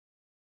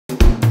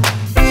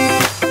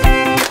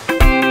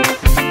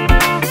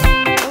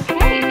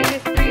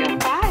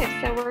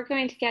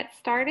get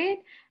started.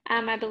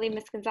 I believe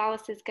Ms.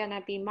 Gonzalez is going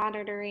to be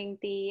monitoring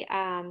the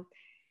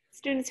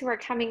students who are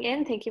coming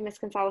in. Thank you, Ms.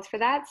 Gonzalez, for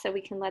that, so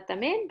we can let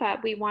them in,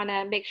 but we want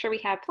to make sure we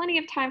have plenty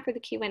of time for the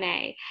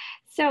Q&A.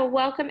 So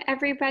welcome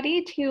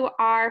everybody to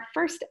our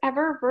first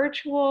ever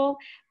virtual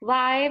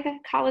live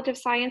College of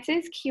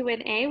Sciences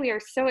Q&A. We are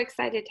so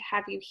excited to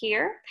have you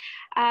here.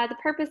 The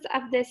purpose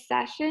of this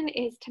session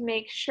is to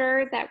make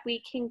sure that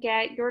we can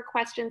get your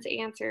questions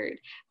answered.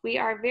 We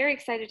are very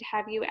excited to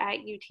have you at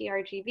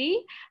UTRGV,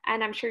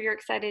 and I'm sure you're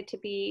excited to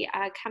be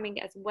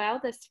coming as well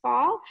this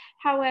fall.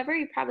 However,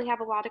 you probably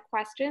have a lot of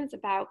questions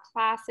about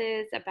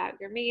classes, about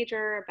your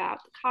major, about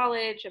the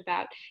college,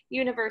 about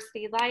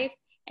university life.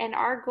 And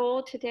our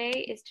goal today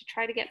is to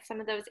try to get some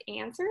of those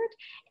answered.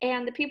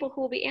 And the people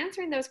who will be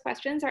answering those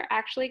questions are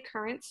actually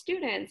current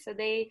students. So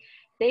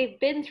they've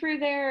been through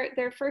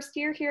their first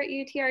year here at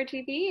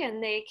UTRGV,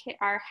 and they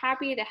are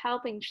happy to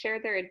help and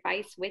share their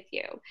advice with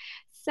you.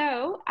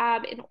 So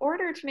in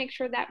order to make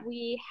sure that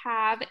we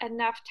have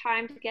enough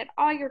time to get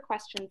all your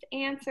questions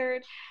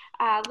answered,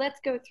 let's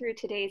go through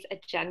today's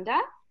agenda.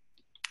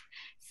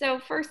 So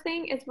first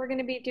thing is we're going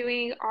to be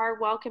doing our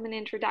welcome and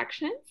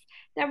introductions.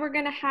 Then we're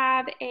going to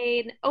have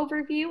an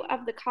overview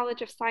of the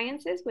College of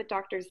Sciences with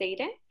Dr.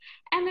 Zayden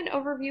and an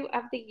overview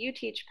of the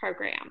UTeach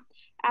program.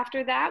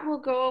 After that, we'll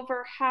go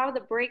over how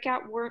the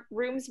breakout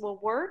rooms will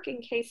work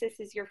in case this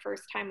is your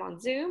first time on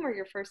Zoom or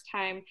your first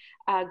time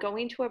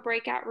going to a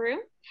breakout room.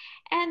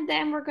 And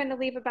then we're going to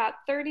leave about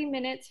 30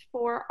 minutes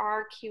for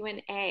our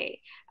Q&A.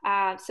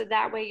 So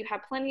that way you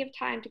have plenty of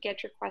time to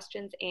get your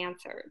questions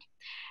answered.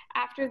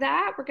 After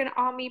that, we're going to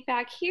all meet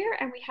back here,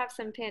 and we have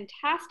some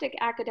fantastic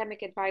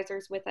academic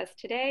advisors with us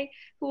today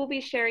who will be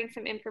sharing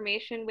some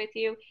information with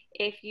you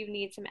if you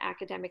need some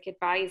academic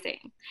advising.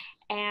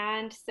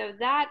 And so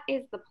that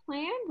is the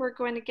plan. We're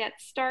going to get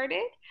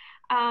started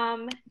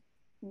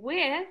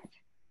with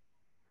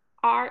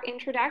our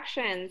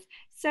introductions.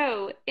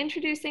 So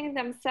introducing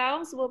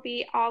themselves will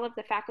be all of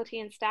the faculty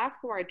and staff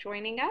who are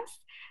joining us.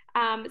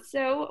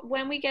 So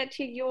when we get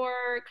to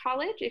your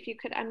college, if you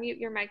could unmute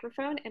your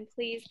microphone and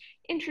please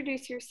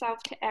introduce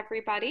yourself to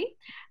everybody.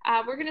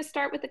 We're going to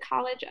start with the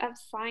College of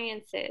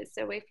Sciences.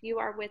 So if you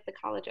are with the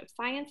College of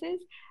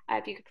Sciences,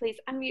 if you could please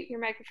unmute your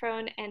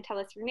microphone and tell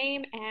us your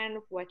name and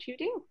what you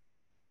do.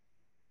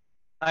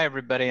 Hi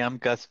everybody, I'm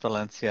Gus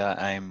Valencia.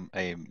 I'm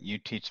a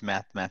UTeach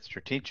Math Master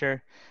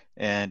Teacher,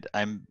 and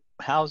I'm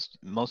housed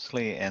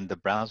mostly in the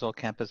Brownsville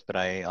campus, but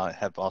I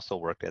have also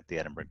worked at the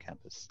Edinburgh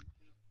campus.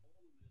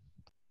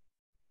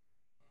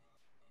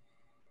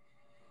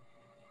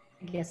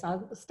 I guess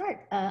I'll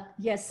start.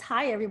 Yes,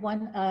 hi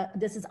everyone.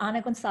 This is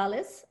Ana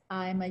Gonzalez.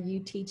 I'm a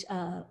UTeach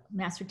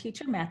Master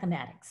Teacher,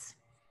 Mathematics.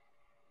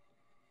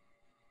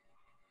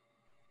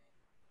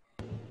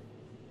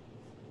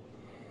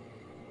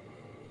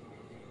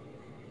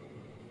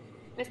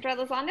 Mr.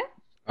 Elizondo?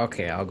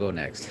 Okay, I'll go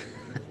next.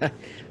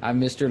 I'm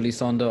Mr.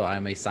 Lizondo.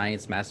 I'm a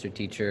Science Master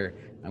Teacher.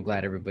 I'm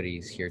glad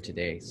everybody's here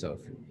today, so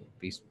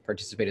please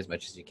participate as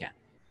much as you can.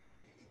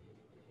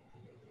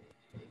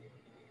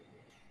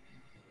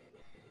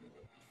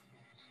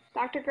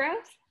 Dr.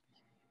 Groves?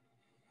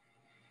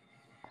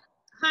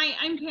 Hi,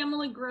 I'm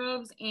Pamela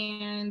Groves,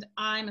 and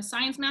I'm a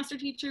Science Master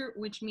Teacher,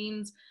 which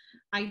means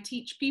I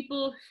teach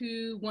people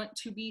who want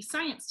to be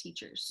science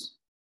teachers.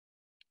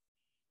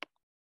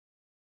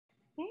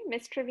 Okay,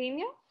 Ms.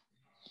 Trevino?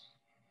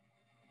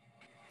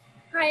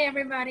 Hi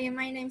everybody,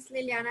 my name is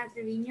Liliana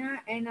Trevino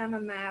and I'm a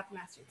Math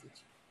Master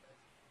Teacher.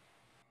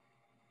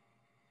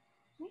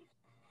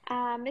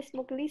 Ms.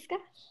 Moguliska?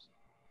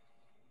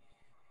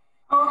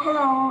 Oh,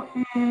 hello,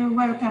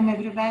 welcome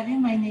everybody.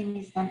 My name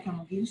is Danka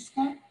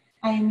Mogilska.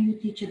 I am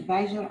UTeach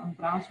Advisor on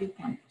Brownsville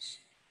campus.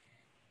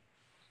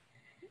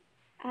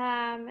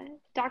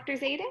 Dr.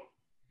 Zayden?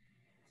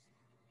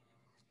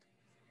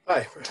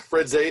 Hi,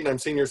 Fred Zayden. I'm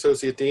Senior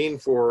Associate Dean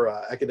for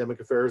Academic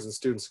Affairs and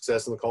Student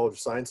Success in the College of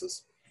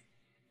Sciences.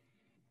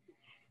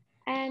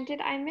 And did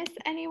I miss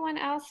anyone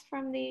else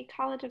from the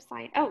College of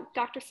Science? Oh,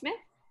 Dr. Smith?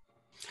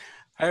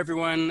 Hi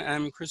everyone,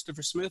 I'm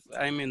Christopher Smith.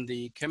 I'm in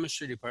the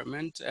chemistry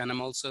department, and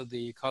I'm also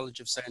the College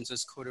of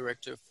Sciences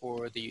co-director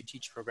for the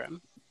UTeach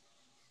program.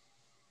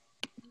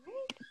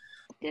 Right.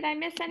 Did I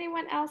miss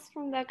anyone else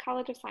from the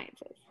College of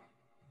Sciences?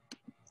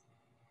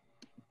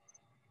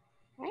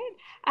 Right.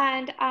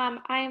 And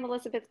I am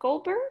Elizabeth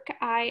Goldberg.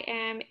 I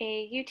am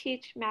a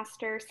UTeach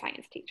Master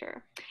Science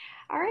Teacher.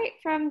 All right,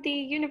 from the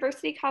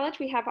University College,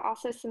 we have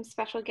also some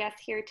special guests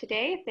here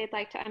today if they'd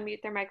like to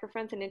unmute their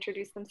microphones and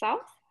introduce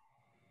themselves.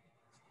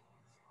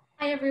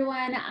 Hi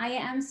everyone, I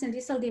am Cindy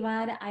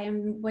Saldivar. I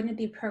am one of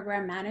the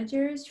program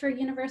managers for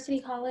University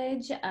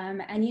College.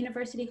 And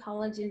University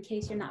College, in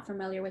case you're not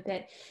familiar with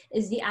it,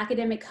 is the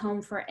academic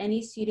home for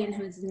any student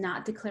who has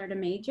not declared a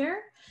major.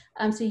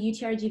 So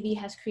UTRGV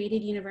has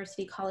created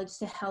University College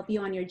to help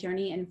you on your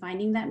journey in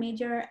finding that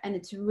major. And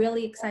it's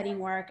really exciting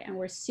work, and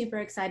we're super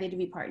excited to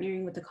be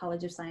partnering with the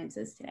College of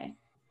Sciences today.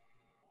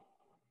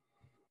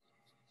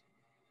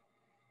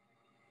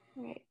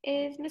 All right,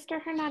 is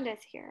Mr. Hernandez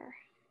here?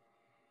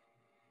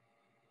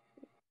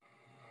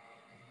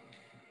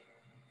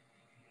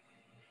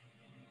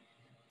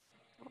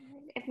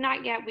 if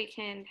not yet, we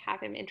can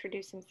have him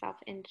introduce himself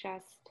in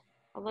just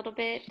a little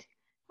bit.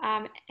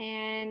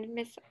 And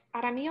Miss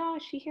Aramillo,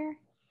 is she here?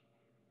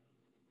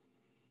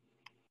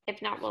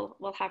 If not,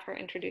 we'll have her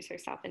introduce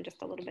herself in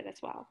just a little bit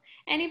as well.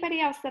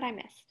 Anybody else that I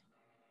missed?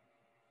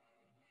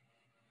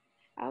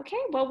 Okay,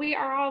 well, we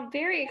are all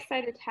very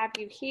excited to have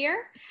you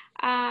here.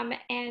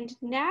 And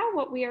now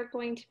what we are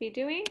going to be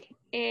doing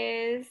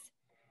is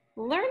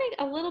learning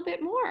a little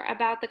bit more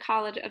about the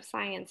College of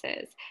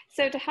Sciences.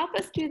 So to help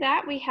us do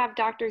that, we have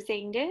Dr.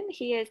 Zainden.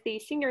 He is the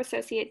Senior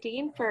Associate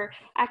Dean for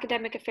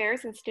Academic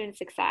Affairs and Student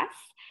Success.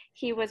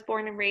 He was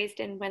born and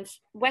raised in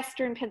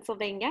Western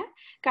Pennsylvania,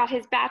 got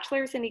his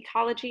bachelor's in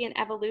ecology and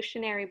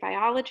evolutionary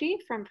biology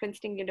from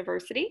Princeton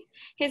University,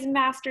 his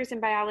master's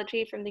in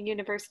biology from the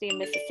University of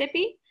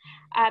Mississippi,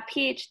 a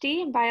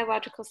PhD in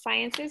biological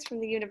sciences from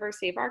the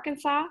University of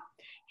Arkansas,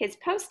 his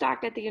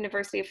postdoc at the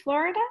University of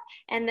Florida,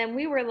 and then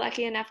we were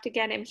lucky enough to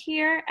get him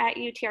here at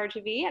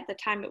UTRGV, at the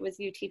time it was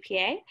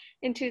UTPA,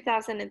 in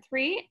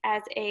 2003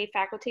 as a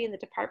faculty in the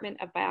Department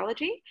of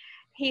Biology.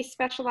 He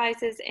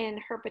specializes in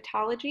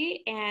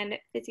herpetology and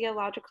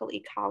physiological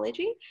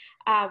ecology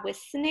with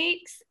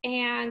snakes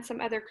and some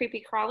other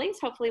creepy crawlies.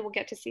 Hopefully we'll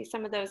get to see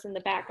some of those in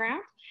the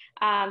background.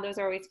 Those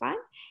are always fun.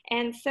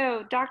 And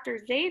so Dr.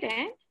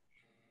 Zainden,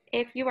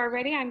 if you are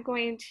ready, I'm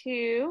going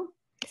to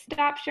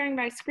stop sharing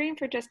my screen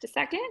for just a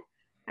second.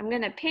 I'm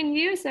going to pin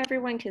you so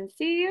everyone can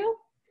see you.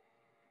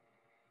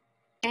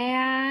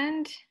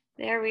 And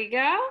there we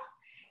go.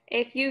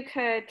 If you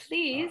could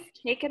please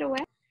take it away.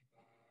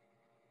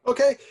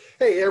 Okay.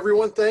 Hey,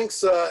 everyone.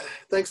 Thanks.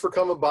 Thanks for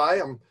coming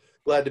by. I'm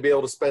glad to be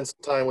able to spend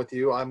some time with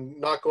you. I'm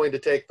not going to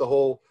take the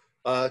whole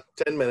 10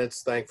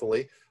 minutes,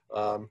 thankfully.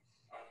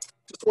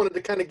 Just wanted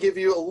to kind of give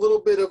you a little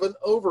bit of an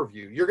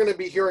overview. You're going to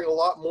be hearing a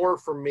lot more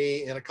from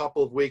me in a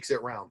couple of weeks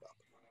at Roundup.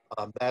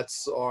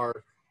 That's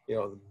our,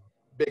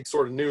 big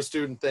sort of new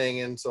student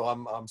thing, and so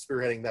I'm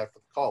spearheading that for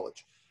the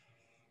college.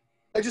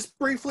 I just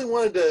briefly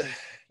wanted to,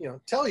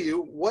 tell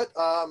you what,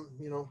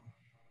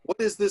 what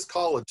is this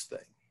college thing?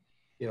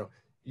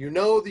 You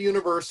know the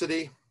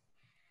university,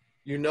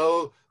 you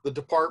know the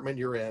department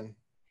you're in,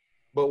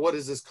 but what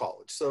is this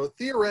college? So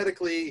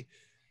theoretically,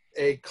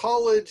 a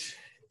college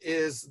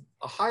is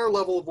a higher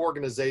level of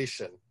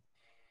organization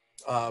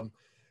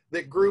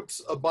that groups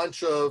a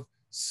bunch of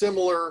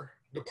similar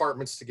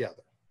departments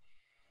together.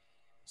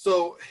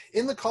 So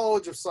in the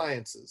College of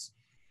Sciences,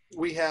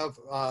 we have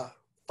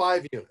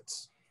 5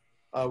 units.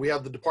 We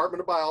have the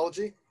Department of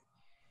Biology,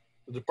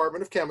 the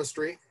Department of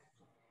Chemistry,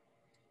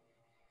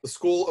 the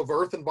School of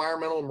Earth,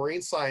 Environmental, and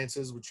Marine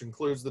Sciences, which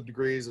includes the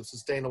degrees of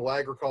Sustainable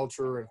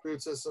Agriculture and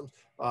Food Systems,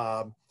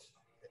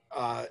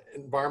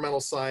 Environmental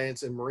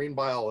Science, and Marine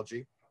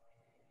Biology.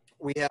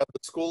 We have the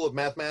School of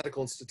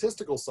Mathematical and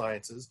Statistical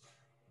Sciences,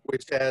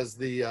 which has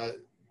the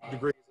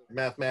degrees of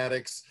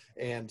Mathematics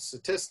and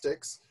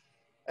Statistics.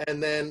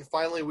 And then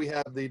finally, we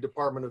have the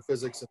Department of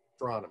Physics and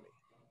Astronomy.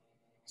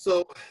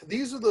 So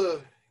these are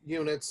the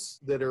units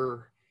that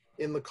are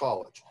in the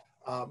college.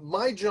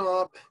 My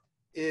job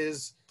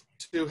is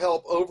to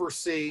help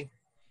oversee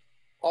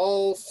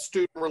all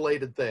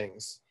student-related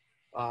things,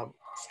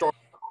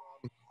 starting from,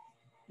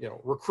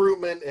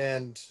 recruitment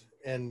and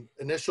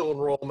initial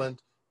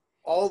enrollment,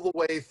 all the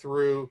way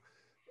through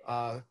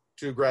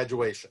to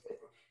graduation.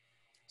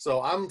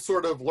 So I'm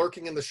sort of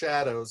lurking in the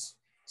shadows,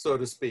 so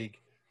to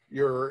speak,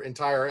 your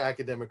entire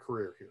academic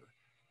career here.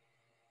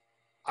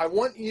 I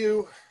want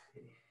you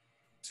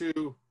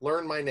to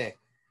learn my name.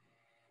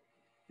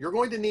 You're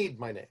going to need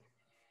my name.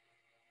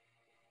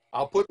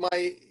 I'll put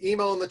my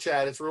email in the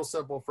chat. It's real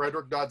simple,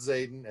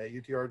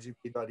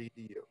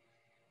 frederick.zainden@utrgv.edu.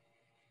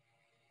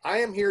 I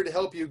am here to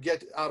help you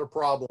get out of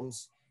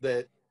problems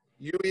that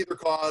you either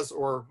cause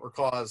or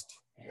caused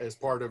as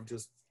part of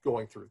just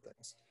going through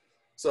things.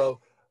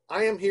 So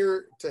I am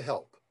here to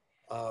help.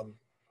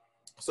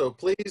 So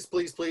please,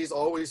 please, please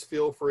always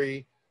feel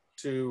free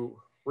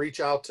to reach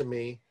out to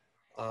me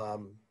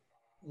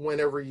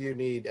whenever you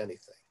need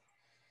anything.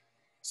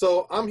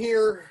 So I'm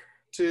here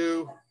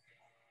to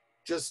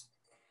just,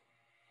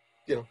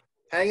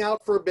 hang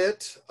out for a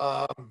bit,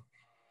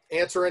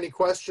 answer any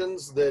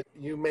questions that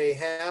you may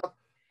have,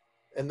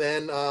 and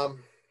then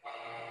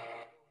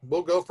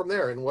we'll go from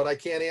there. And what I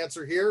can't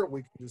answer here,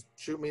 we can just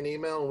shoot me an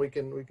email and we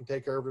can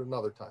take care of it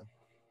another time.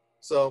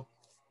 So,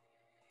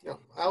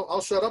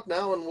 I'll shut up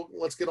now and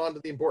let's get on to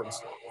the important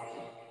stuff.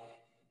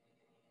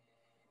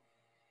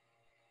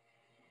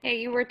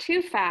 Hey, you were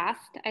too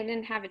fast. I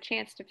didn't have a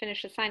chance to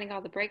finish assigning all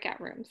the breakout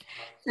rooms.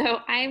 So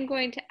I am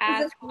going to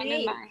ask one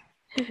of my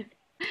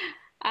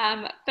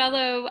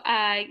fellow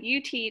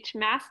UTeach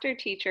master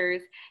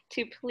teachers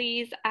to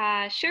please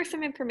share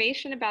some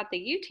information about the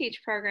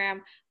UTeach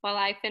program while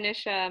I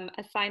finish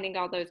assigning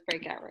all those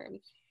breakout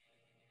rooms.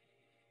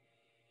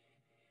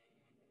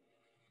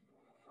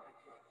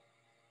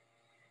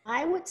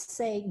 I would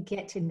say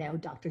get to know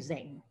Dr.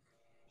 Zainden.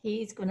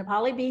 He's going to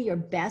probably be your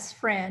best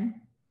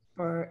friend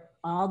for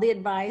all the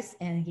advice,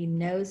 and he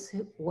knows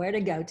where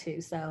to go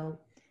to. So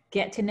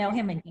get to know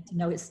him and get to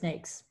know his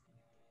snakes.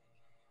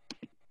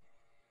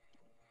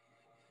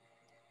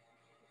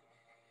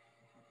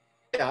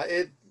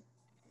 Yeah,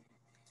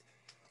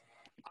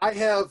 I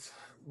have,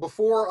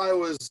 before I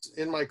was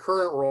in my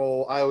current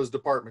role, I was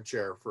department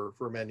chair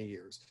for many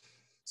years.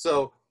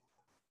 So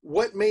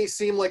what may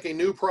seem like a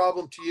new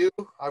problem to you,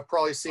 I've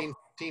probably seen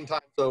 15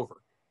 times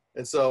over.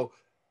 And so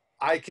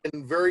I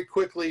can very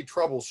quickly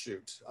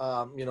troubleshoot,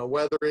 you know,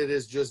 whether it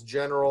is just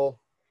general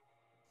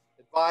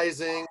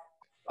advising,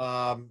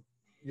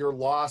 you're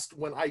lost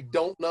when I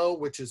don't know,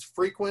 which is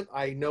frequent.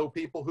 I know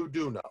people who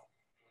do know.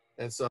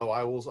 And so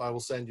I will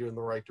send you in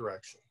the right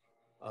direction.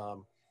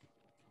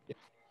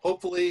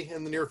 Hopefully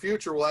in the near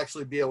future, we'll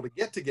actually be able to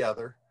get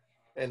together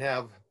and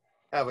have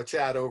a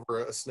chat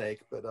over a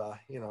snake. But,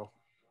 you know,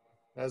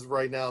 as of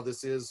right now,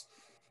 this is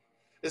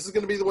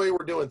going to be the way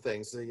we're doing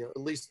things, you know,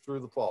 at least through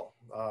the fall.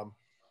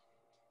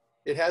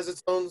 It has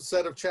its own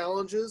set of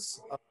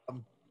challenges,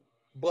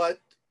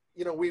 but,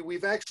 you know,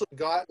 we've actually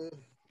gotten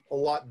a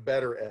lot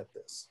better at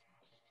this.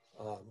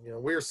 You know,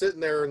 we were sitting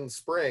there in the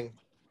spring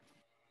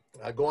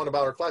going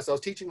about our class. I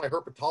was teaching my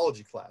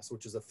herpetology class,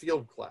 which is a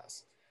field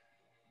class.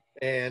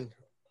 And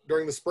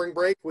during the spring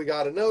break, we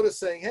got a notice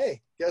saying,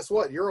 hey, guess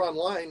what? You're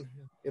online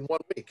in 1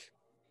 week.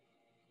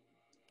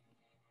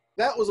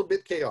 That was a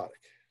bit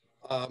chaotic.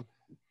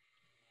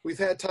 We've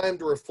had time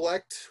to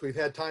reflect. We've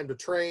had time to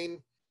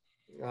train.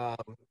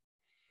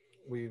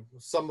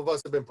 Some of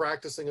us have been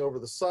practicing over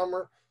the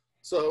summer.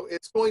 So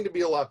it's going to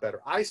be a lot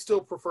better. I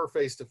still prefer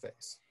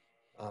face-to-face.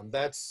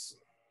 That's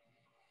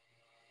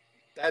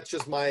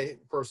just my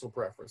personal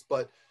preference.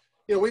 But,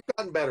 you know, we've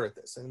gotten better at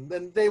this. And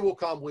then day will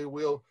come, when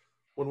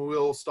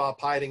we'll stop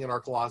hiding in our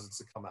closets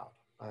to come out.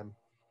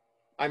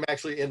 I'm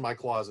actually in my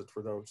closet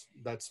for those.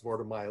 That's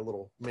sort of my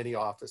little mini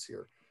office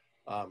here.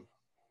 I'm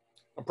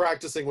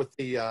practicing with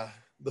the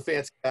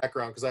fancy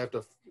background because I have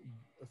to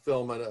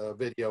film a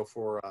video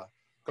for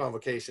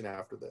convocation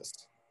after this.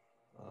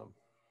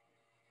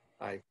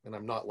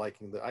 I'm not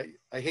liking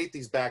I hate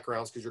these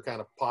backgrounds because you're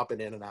kind of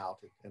popping in and out,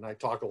 and I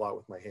talk a lot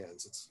with my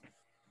hands.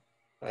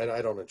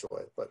 I don't enjoy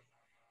it, but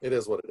it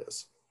is what it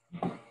is.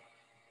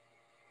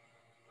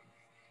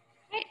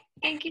 Great.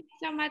 Thank you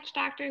so much,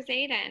 Dr.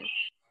 Zayden.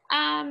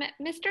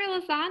 Mr.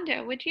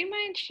 Elizondo, would you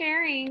mind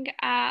sharing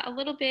a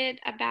little bit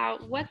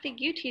about what the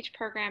UTeach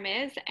program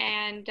is,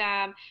 and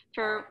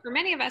for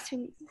many of us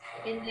who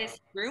in this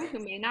room who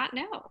may not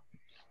know?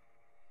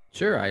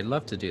 Sure, I'd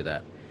love to do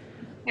that.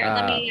 Here,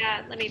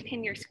 let me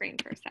pin your screen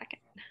for a second.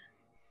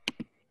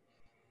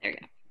 There you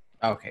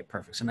go. Okay,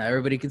 perfect. So now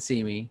everybody can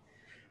see me.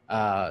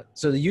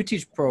 So the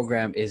UTeach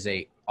program is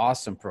a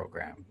awesome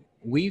program.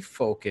 We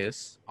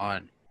focus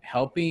on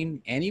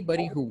helping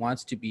anybody who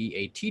wants to be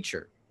a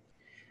teacher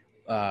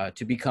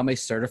to become a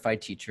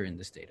certified teacher in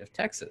the state of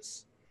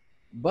Texas.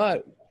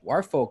 But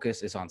our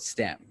focus is on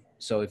STEM.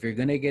 So if you're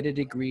going to get a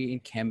degree in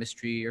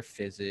chemistry or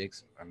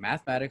physics or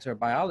mathematics or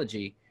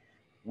biology,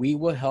 we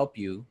will help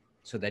you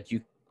so that you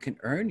can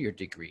earn your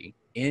degree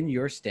in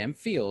your STEM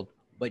field,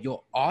 but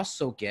you'll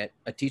also get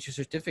a teacher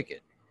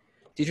certificate,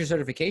 teacher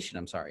certification,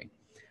 I'm sorry.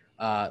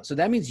 So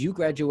that means you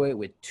graduate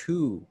with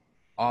 2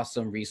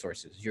 awesome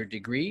resources, your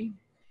degree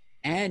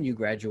and you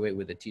graduate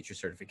with a teacher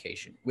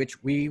certification,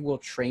 which we will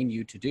train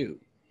you to do.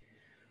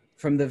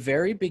 From the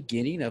very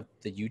beginning of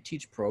the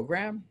UTeach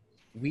program,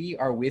 we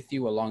are with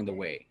you along the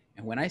way.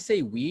 And when I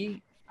say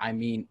we, I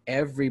mean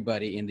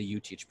everybody in the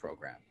UTeach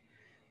program.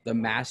 The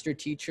master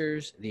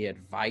teachers, the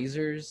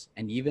advisors,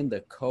 and even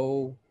the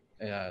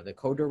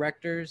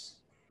co-directors,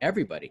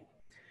 everybody.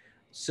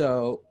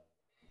 So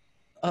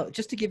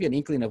just to give you an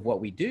inkling of what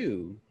we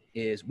do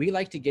is we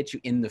like to get you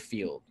in the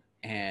field.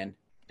 And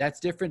that's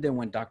different than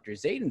when Dr.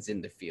 Zayden's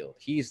in the field.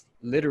 He's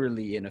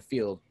literally in a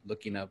field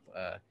looking up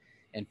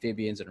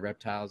amphibians and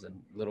reptiles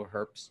and little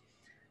herps.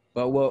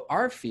 But what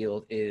our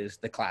field is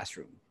the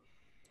classroom,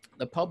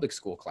 the public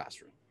school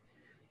classroom.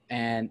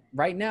 And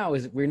right now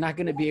is we're not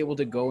going to be able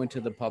to go into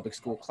the public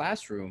school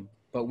classroom,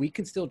 but we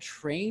can still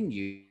train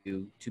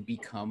you to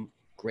become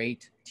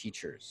great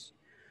teachers.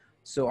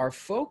 So our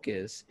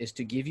focus is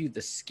to give you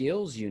the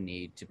skills you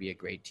need to be a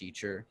great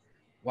teacher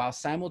while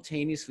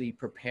simultaneously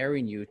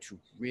preparing you to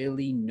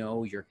really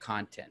know your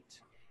content,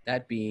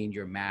 that being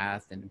your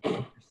math and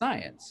your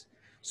science.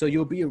 So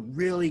you'll be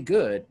really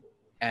good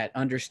at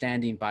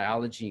understanding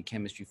biology and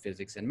chemistry,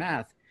 physics, and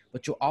math,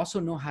 but you'll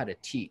also know how to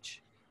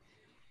teach.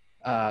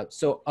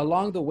 So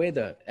along the way,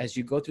 as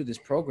you go through this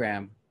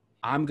program,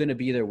 I'm going to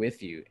be there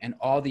with you, and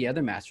all the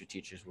other master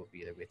teachers will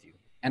be there with you.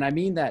 And I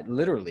mean that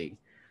literally.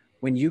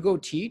 When you go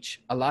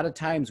teach, a lot of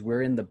times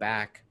we're in the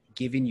back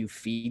giving you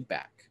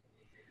feedback.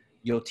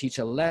 You'll teach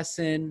a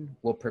lesson,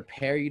 we'll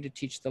prepare you to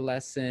teach the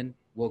lesson,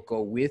 we'll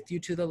go with you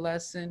to the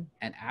lesson,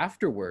 and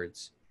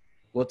afterwards,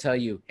 we'll tell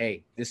you,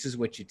 hey, this is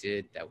what you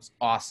did, that was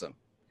awesome.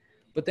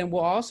 But then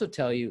we'll also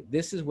tell you,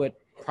 this is what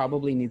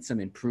probably needs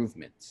some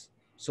improvements.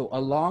 So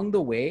along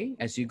the way,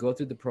 as you go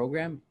through the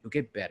program, you'll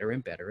get better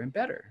and better and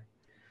better.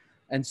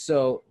 And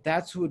so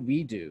that's what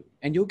we do.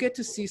 And you'll get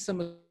to see some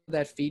of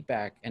that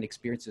feedback and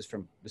experiences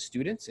from the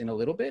students in a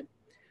little bit,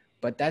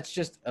 but that's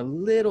just a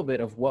little bit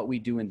of what we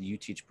do in the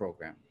UTeach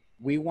program.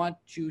 we want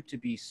you to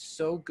be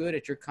so good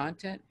at your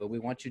content, but we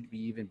want you to be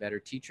even better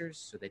teachers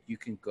so that you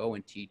can go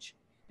and teach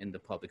in the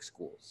public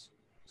schools.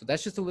 So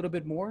that's just a little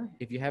bit more.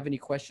 If you have any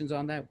questions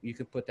on that, you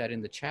can put that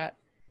in the chat,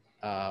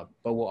 but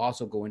we'll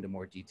also go into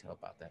more detail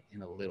about that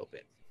in a little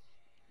bit.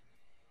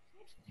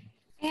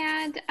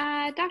 And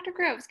Dr.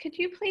 Groves, could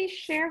you please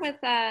share with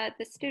the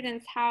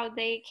students how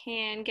they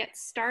can get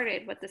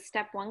started, what the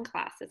Step 1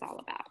 class is all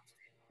about?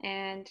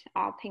 And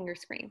I'll ping your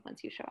screen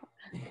once you show up.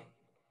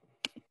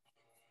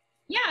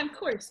 Yeah, of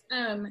course.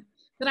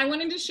 But I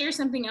wanted to share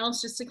something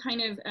else just to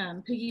kind of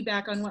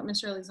piggyback on what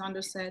Mr.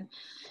 Elizondo said.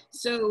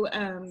 So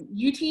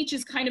UTeach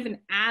is kind of an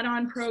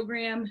add-on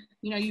program.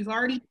 You know, you've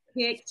already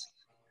picked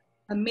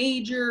a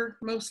major,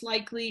 most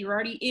likely, you're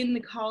already in the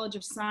College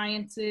of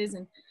Sciences,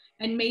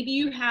 and maybe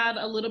you have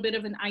a little bit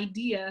of an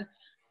idea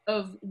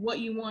of what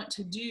you want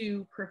to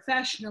do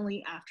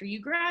professionally after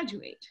you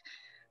graduate.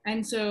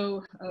 And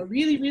so a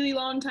really, really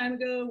long time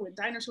ago, when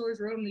dinosaurs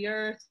roamed the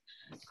earth,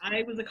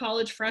 I was a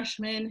college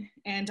freshman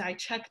and I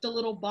checked a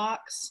little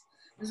box.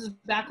 This is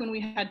back when we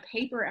had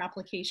paper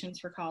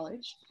applications for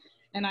college.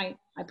 And I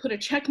put a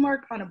check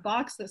mark on a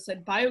box that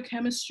said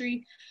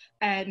biochemistry,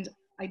 and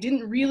I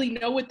didn't really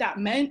know what that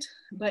meant,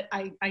 but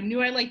I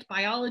knew I liked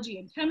biology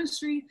and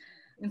chemistry.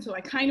 And so I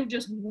kind of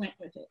just went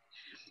with it.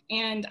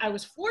 And I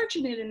was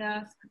fortunate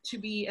enough to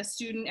be a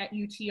student at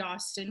UT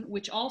Austin,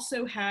 which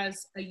also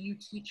has a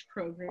UTeach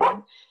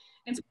program.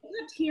 And so I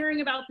kept hearing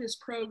about this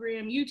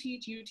program,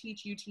 UTeach,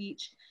 UTeach,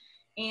 UTeach.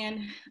 And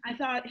I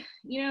thought,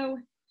 you know,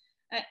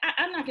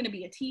 I'm not going to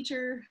be a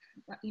teacher.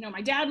 You know,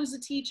 my dad was a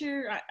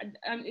teacher.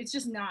 It's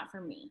just not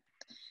for me.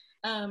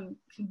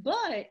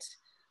 But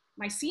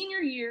my senior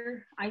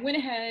year, I went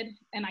ahead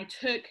and I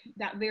took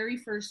that very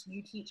first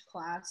UTeach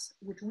class,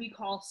 which we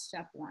call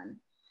Step 1.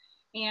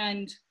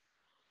 And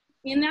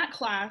in that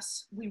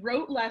class, we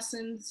wrote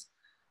lessons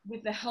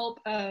with the help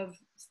of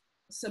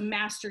some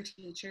master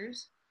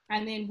teachers.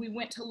 And then we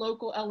went to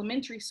local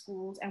elementary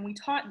schools and we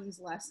taught these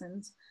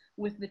lessons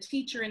with the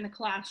teacher in the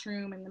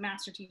classroom and the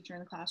master teacher in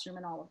the classroom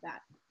and all of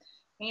that.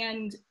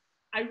 And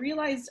I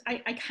realized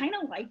I kind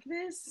of like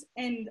this,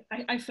 and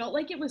I felt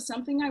like it was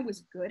something I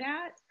was good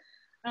at.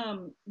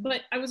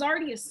 But I was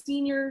already a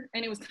senior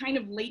and it was kind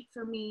of late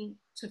for me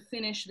to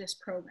finish this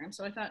program.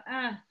 So I thought,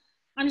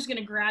 I'm just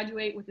gonna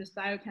graduate with this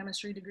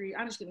biochemistry degree.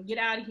 I'm just gonna get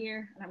out of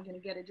here and I'm gonna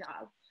get a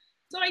job.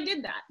 So I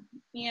did that.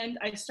 And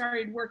I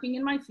started working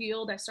in my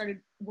field. I started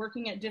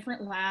working at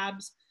different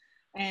labs,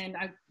 and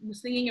I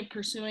was thinking of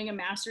pursuing a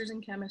master's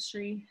in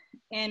chemistry.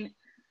 And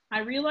I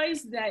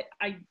realized that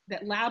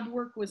that lab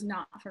work was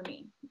not for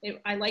me.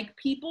 I like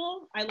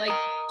people. I like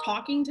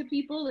talking to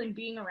people and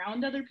being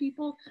around other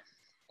people.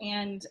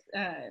 And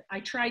I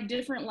tried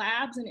different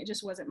labs and it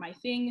just wasn't my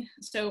thing.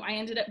 So I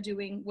ended up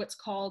doing what's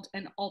called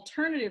an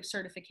alternative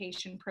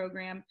certification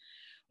program,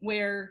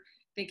 where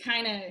they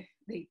kind of,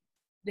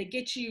 they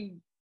get you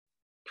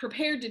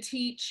prepared to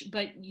teach,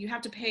 but you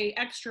have to pay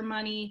extra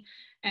money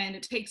and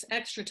it takes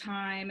extra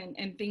time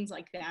and things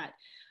like that.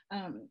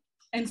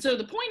 And so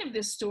the point of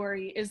this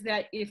story is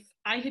that if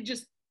I had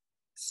just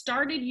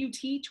started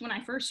UTeach when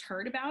I first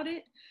heard about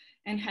it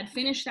and had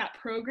finished that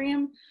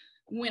program,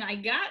 when I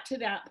got to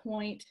that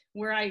point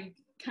where I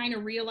kind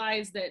of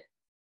realized that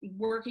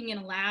working in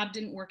a lab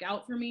didn't work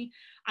out for me,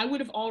 I would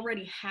have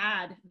already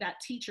had that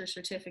teacher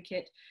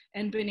certificate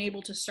and been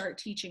able to start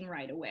teaching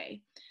right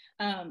away.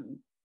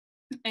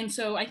 And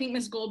so I think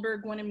Ms.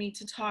 Goldberg wanted me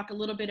to talk a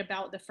little bit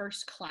about the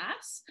first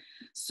class.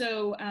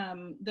 So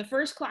the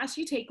first class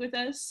you take with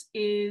us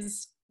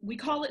is, we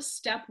call it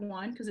Step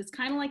 1 because it's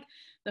kind of like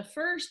the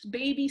first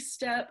baby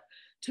step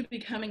to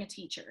becoming a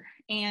teacher.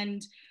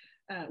 And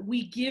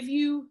we give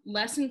you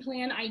lesson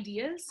plan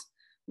ideas.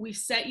 We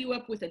set you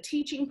up with a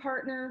teaching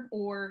partner,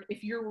 or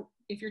if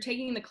you're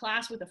taking the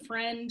class with a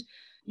friend,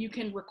 you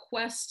can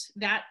request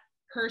that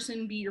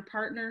person be your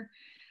partner.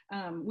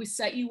 We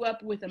set you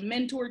up with a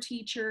mentor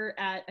teacher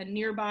at a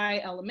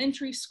nearby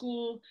elementary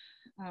school.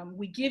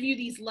 We give you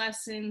these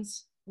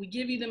lessons, we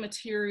give you the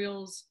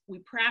materials, we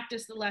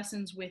practice the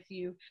lessons with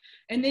you,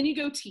 and then you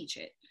go teach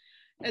it.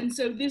 And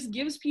so this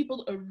gives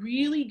people a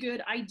really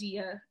good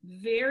idea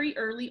very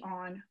early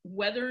on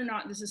whether or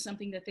not this is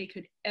something that they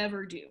could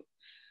ever do.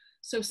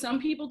 So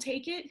some people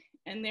take it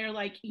and they're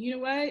like, you know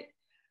what?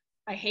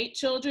 I hate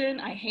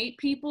children, I hate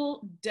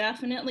people,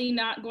 definitely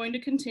not going to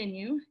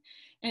continue.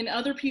 And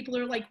other people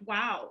are like,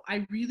 wow,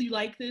 I really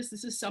like this.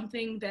 This is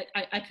something that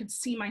I could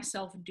see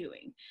myself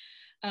doing.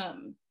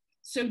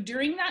 So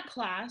during that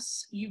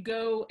class, you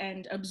go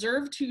and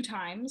observe 2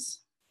 times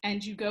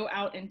and you go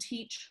out and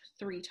teach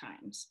 3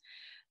 times.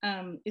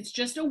 It's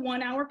just a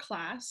 1-hour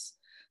class.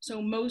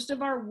 So most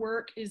of our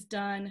work is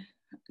done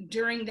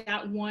during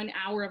that 1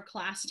 hour of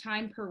class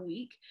time per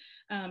week.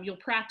 You'll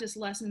practice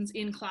lessons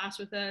in class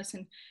with us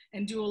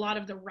and do a lot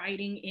of the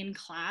writing in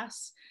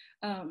class.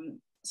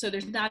 So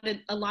there's not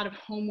a lot of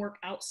homework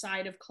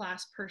outside of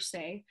class per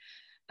se.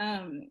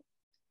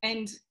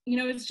 And you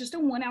know, it's just a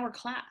 1-hour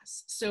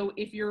class. So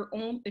if you're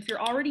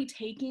already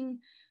taking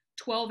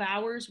 12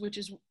 hours, which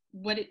is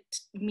what it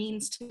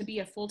means to be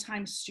a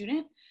full-time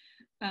student,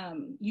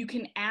 you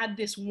can add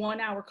this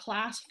 1-hour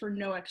class for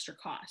no extra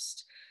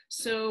cost.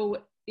 So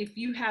if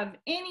you have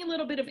any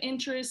little bit of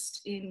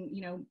interest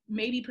in,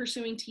 maybe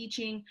pursuing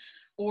teaching,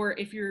 or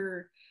if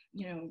you're,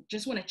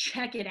 just want to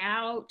check it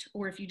out,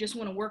 or if you just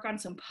want to work on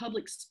some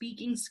public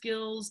speaking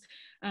skills,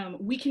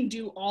 we can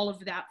do all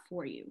of that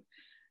for you.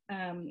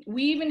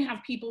 We even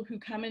have people who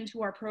come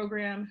into our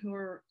program who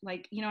are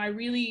like,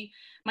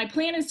 my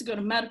plan is to go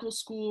to medical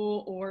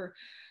school or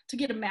to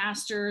get a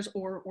master's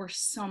or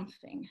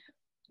something,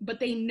 but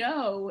they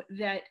know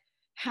that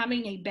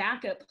having a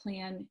backup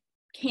plan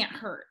can't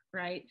hurt,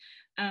 right?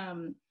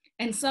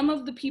 And some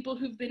of the people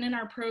who've been in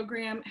our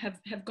program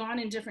have gone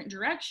in different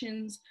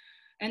directions,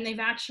 and they've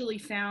actually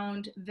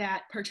found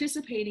that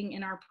participating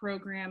in our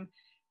program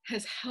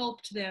has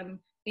helped them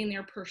in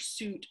their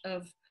pursuit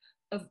of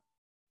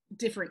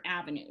different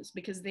avenues,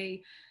 because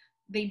they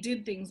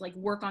did things like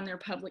work on their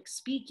public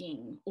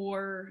speaking,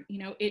 or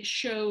it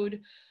showed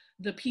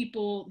the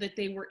people that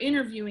they were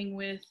interviewing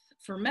with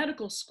for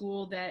medical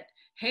school that,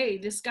 hey,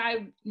 this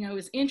guy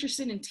is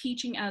interested in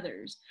teaching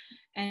others,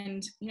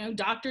 and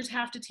doctors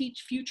have to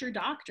teach future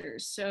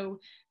doctors, so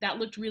that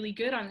looked really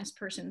good on this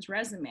person's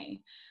resume.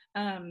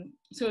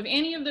 So if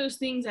any of those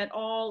things at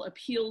all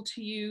appeal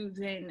to you,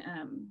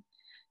 then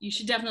you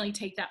should definitely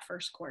take that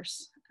first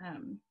course.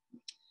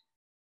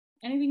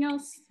 Anything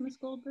else, Ms.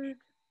 Goldberg?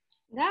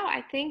 No,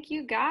 I think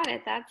you got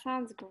it. That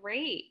sounds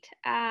great.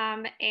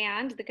 And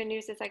the good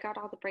news is I got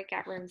all the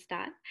breakout rooms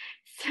done.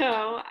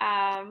 So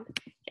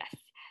yes,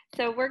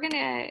 so we're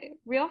gonna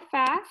real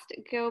fast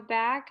go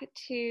back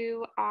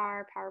to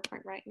our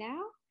PowerPoint right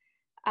now.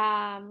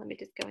 Let me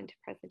just go into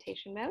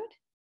presentation mode.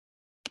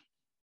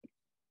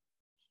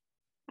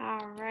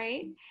 All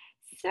right,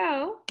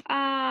 so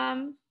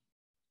here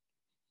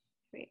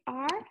we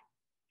are.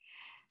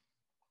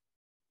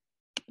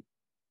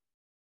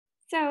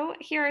 So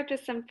here are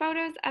just some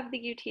photos of the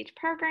UTeach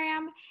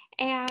program,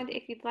 and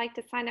if you'd like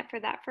to sign up for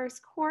that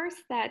first course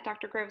that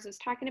Dr. Groves was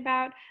talking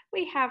about,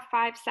 we have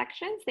 5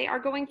 sections. They are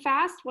going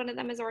fast. One of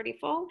them is already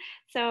full,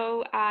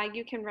 so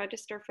you can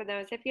register for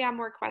those. If you have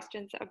more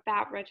questions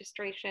about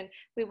registration,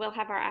 we will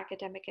have our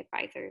academic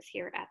advisors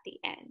here at the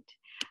end.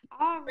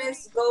 All right.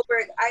 Ms.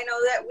 Goldberg, I know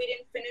that we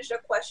didn't finish a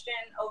question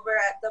over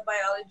at the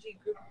biology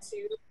group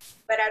 2,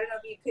 but I don't know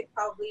if you could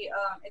probably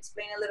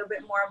explain a little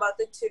bit more about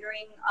the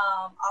tutoring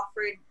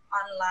offered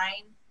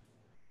online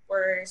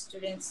for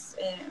students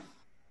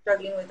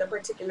struggling with a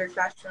particular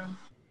classroom.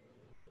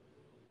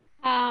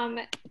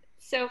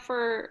 So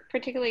for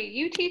particularly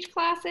UTeach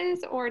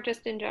classes, or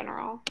just in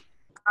general?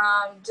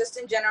 Just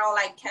in general,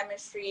 like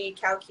chemistry,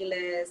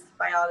 calculus,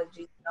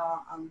 biology,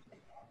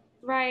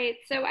 Right.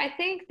 So I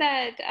think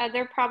that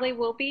there probably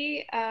will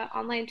be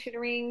online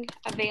tutoring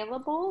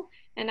available,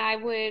 and I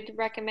would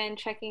recommend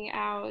checking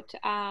out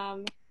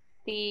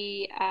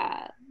the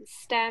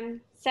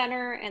STEM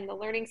Center and the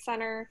Learning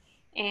Center,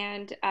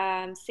 and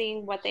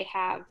seeing what they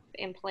have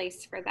in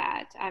place for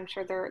that. I'm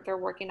sure they're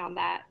working on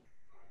that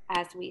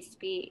as we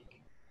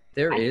speak.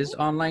 There is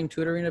online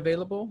tutoring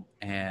available,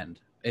 and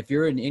if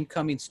you're an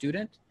incoming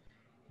student,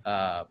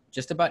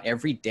 just about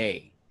every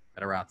day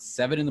at around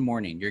 7 in the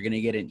morning, you're going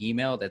to get an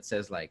email that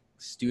says like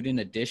student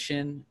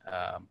edition.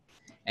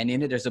 And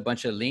in it, there's a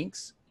bunch of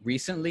links.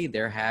 Recently,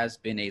 there has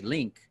been a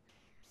link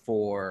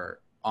for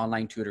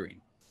online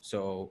tutoring.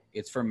 So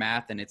it's for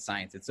math and it's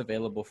science. It's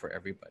available for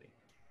everybody.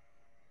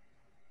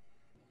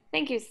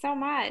 Thank you so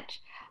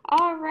much.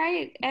 All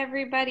right,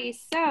 everybody.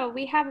 So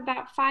we have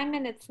about 5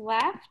 minutes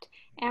left,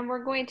 and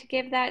we're going to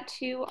give that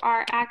to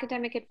our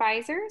academic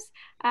advisors.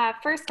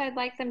 First, I'd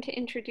like them to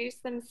introduce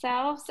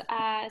themselves.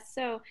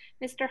 So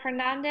Mr.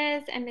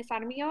 Hernandez and Ms.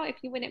 Armillo, if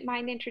you wouldn't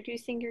mind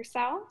introducing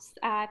yourselves,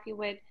 if you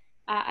would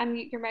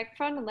unmute your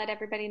microphone and let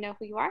everybody know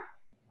who you are.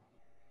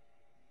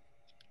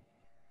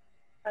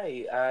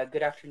 Hi,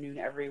 good afternoon,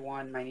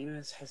 everyone. My name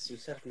is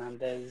Jesus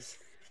Hernandez.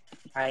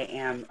 I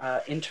am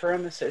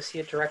Interim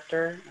Associate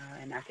Director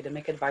and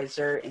Academic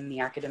Advisor in the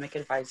Academic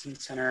Advising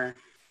Center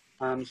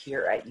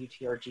here at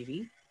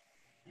UTRGV.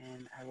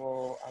 And I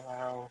will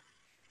allow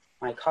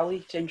my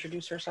colleague to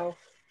introduce herself.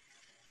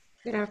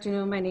 Good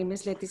afternoon. My name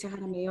is Leticia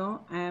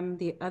Jaramillo. I'm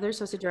the other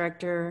Associate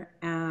Director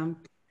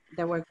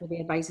that work with the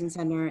Advising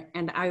Center,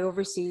 and I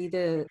oversee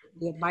the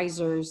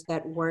advisors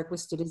that work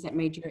with students that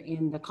major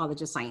in the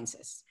College of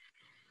Sciences.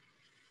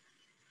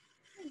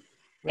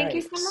 Thank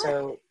you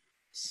so much.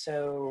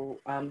 So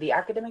the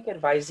Academic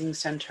Advising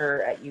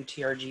Center at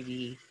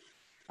UTRGV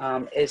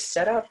is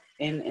set up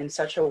in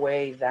such a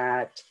way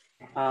that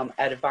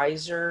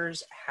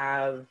advisors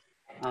have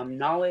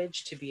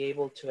knowledge to be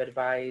able to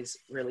advise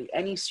really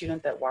any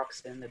student that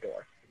walks in the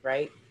door,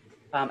 right?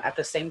 At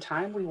the same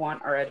time, we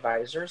want our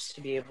advisors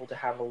to be able to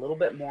have a little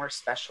bit more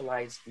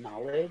specialized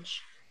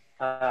knowledge.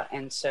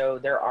 And so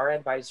there are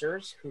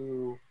advisors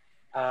who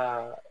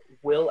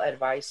will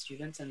advise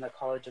students in the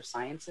College of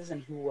Sciences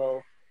and who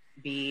will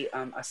be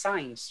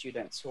assigned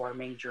students who are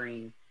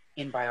majoring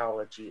in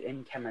biology,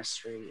 in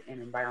chemistry,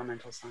 in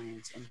environmental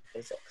science, in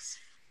physics.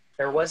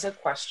 There was a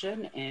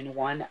question in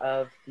one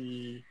of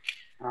the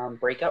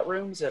breakout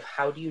rooms of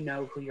how do you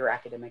know who your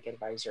academic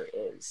advisor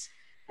is?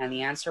 And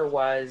the answer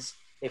was,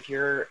 if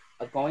you're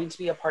going to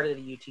be a part of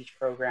the UTeach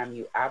program,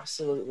 you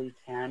absolutely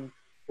can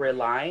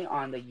rely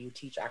on the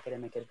UTeach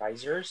academic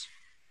advisors.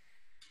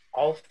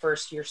 All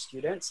first year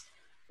students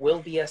will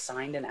be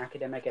assigned an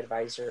academic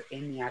advisor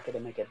in the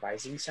Academic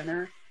Advising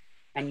Center,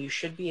 and you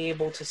should be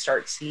able to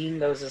start seeing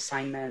those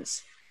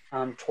assignments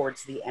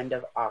towards the end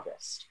of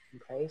August.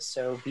 Okay,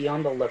 so be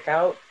on the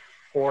lookout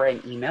for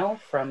an email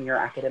from your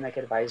academic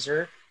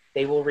advisor.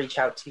 They will reach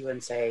out to you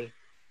and say,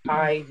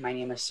 hi, my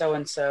name is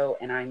so-and-so,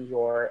 and I'm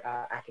your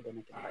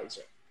academic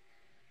advisor.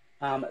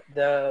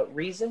 The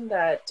reason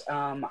that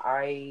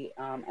I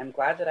am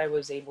glad that I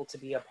was able to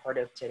be a part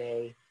of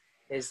today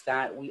is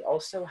that we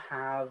also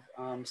have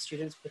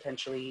students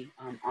potentially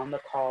on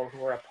the call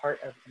who are a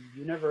part of the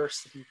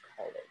University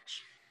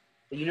College.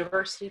 The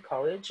University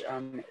College,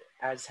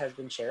 as has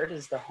been shared,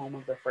 is the home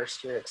of the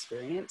first year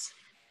experience,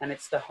 and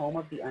it's the home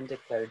of the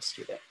undeclared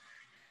student.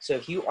 So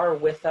if you are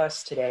with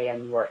us today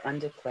and you are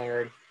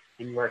undeclared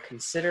and you are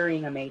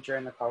considering a major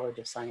in the College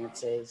of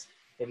Sciences,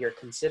 if you're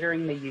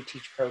considering the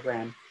UTeach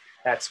program,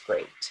 that's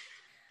great.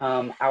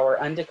 Our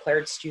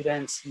undeclared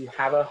students, you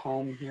have a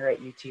home here at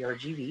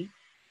UTRGV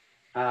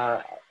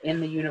in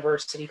the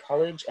University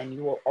College, and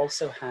you will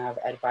also have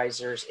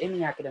advisors in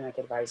the Academic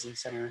Advising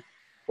Center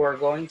who are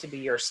going to be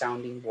your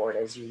sounding board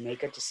as you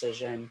make a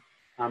decision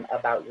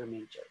about your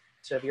major.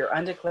 So if you're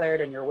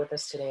undeclared and you're with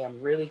us today,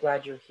 I'm really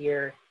glad you're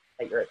here,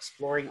 that you're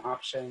exploring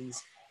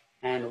options,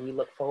 and we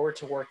look forward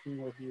to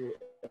working with you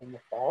in the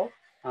fall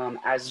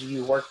as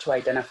you work to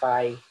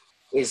identify,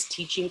 is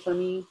teaching for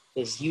me?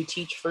 Is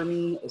UTeach for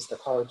me? Is the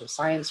College of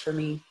Science for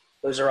me?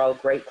 Those are all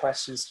great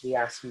questions to be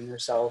asking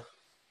yourself.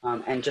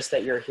 And just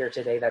that you're here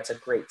today, that's a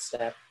great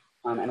step.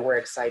 And we're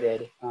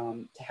excited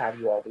to have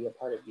you all be a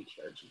part of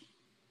UTRG.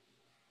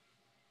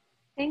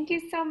 Thank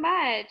you so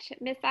much,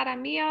 Ms.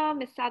 Aramillo,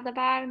 Ms.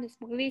 Saldivar, Ms.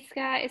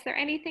 Mugliska. Is there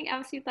anything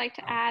else you'd like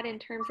to add in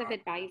terms of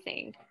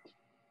advising?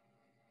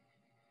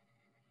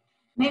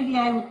 Maybe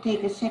I would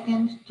take a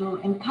second to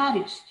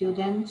encourage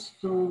students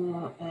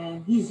to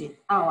visit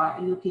our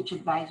UTeach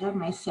advisor,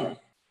 myself,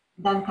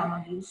 Danka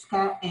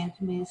Mogilska, and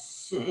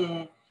Ms.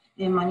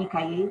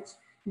 Monica Yates,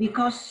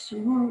 because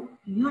we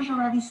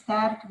usually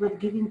start with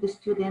giving the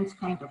students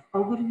kind of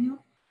overview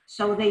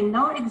so they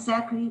know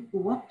exactly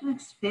what to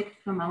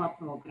expect from our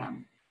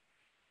program.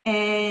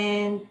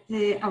 And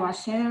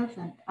ourselves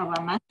and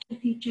our master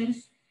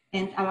teachers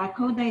and our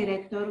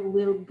co-director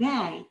will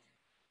guide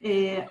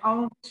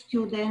all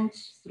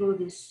students through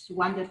this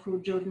wonderful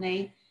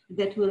journey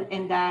that will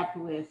end up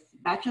with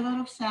Bachelor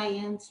of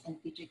Science and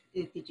teaching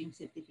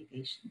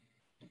certification.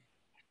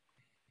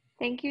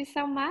 Thank you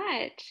so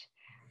much.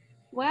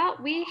 Well,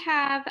 we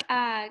have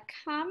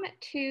come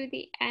to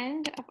the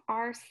end of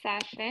our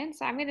session.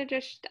 So I'm going to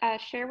just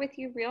share with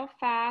you real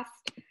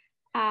fast.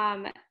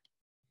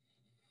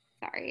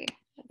 Sorry,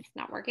 it's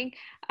not working.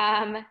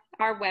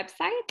 Our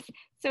website.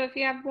 So if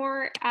you have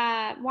more,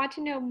 want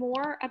to know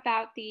more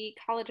about the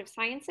College of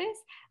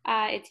Sciences,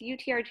 it's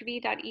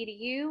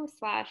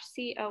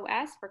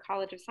utrgv.edu/COS for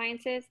College of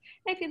Sciences.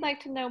 And if you'd like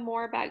to know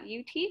more about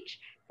UTeach,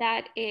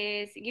 that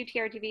is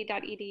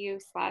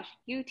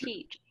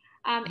utrgv.edu/UTeach.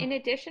 In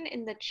addition,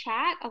 in the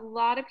chat, a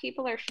lot of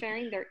people are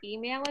sharing their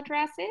email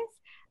addresses.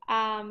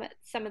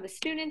 Some of the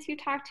students you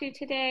talked to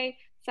today,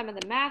 some of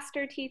the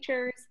master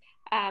teachers.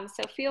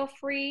 So feel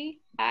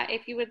free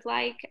if you would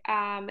like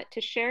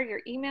to share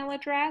your email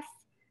address.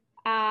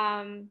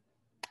 Oh,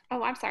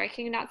 I'm sorry.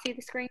 Can you not see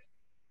the screen?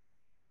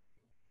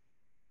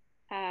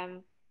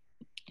 I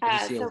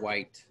see a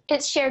white.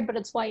 It's shared, but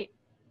it's white.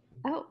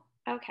 Oh,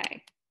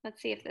 okay.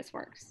 Let's see if this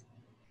works.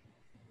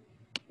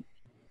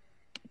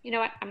 You know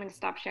what? I'm going to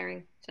stop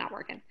sharing. It's not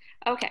working.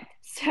 Okay.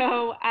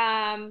 So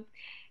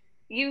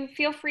you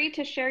feel free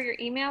to share your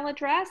email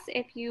address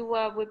if you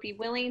would be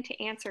willing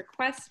to answer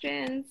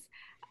questions.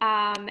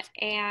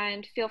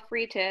 And feel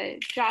free to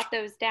jot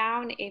those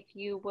down if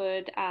you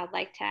would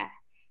like to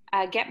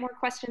get more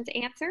questions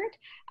answered.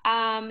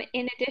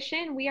 In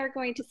addition, we are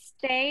going to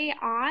stay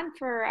on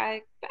for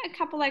a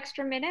couple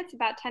extra minutes,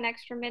 about 10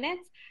 extra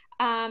minutes.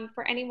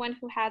 For anyone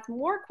who has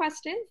more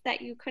questions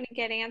that you couldn't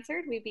get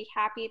answered, we'd be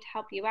happy to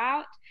help you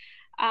out.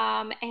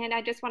 And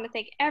I just want to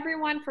thank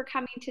everyone for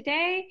coming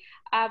today.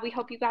 We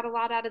hope you got a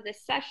lot out of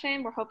this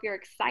session. We hope you're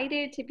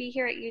excited to be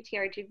here at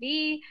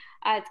UTRGV.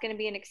 It's going to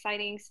be an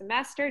exciting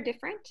semester,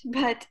 different,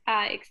 but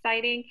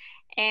exciting.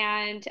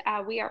 And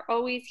we are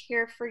always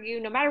here for you.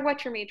 No matter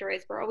what your major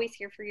is, we're always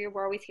here for you.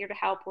 We're always here to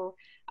help. We're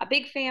a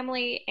big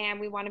family, and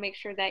we want to make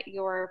sure that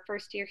your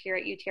first year here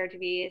at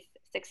UTRGV is a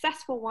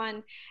successful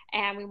one,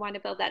 and we want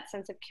to build that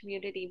sense of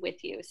community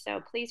with you.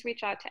 So please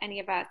reach out to any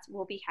of us.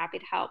 We'll be happy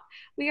to help.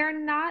 We are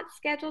not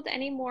scheduled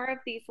any more of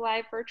these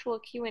live virtual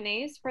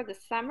Q&As for the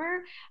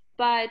summer,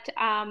 but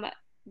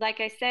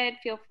like I said,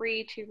 feel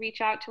free to reach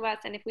out to us.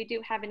 And if we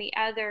do have any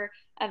other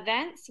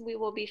events, we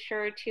will be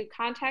sure to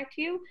contact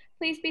you.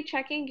 Please be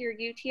checking your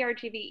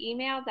UTRGV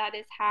email. That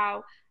is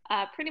how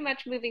pretty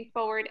much moving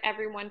forward,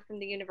 everyone from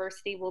the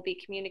university will be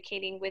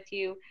communicating with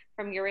you,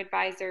 from your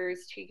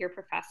advisors to your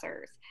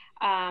professors.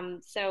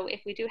 So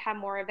if we do have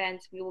more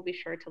events, we will be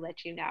sure to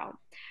let you know.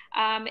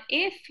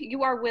 If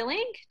you are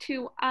willing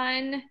to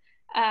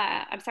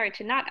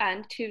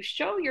to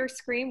show your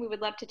screen, we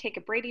would love to take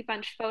a Brady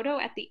Bunch photo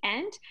at the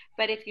end,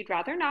 but if you'd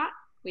rather not,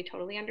 we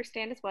totally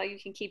understand as well. You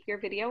can keep your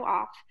video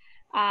off.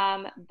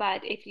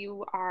 But if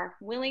you are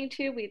willing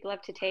to, we'd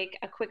love to take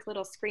a quick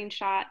little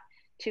screenshot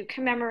to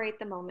commemorate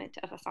the moment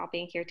of us all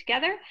being here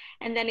together.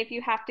 And then if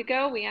you have to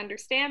go, we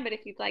understand, but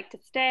if you'd like to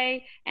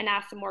stay and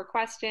ask some more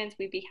questions,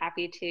 we'd be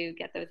happy to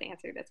get those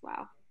answered as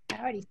well. I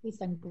already see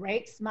some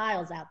great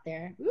smiles out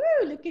there.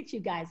 Woo, look at you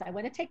guys. I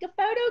want to take a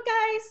photo,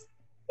 guys.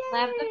 Yay.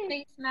 Love the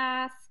face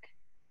mask.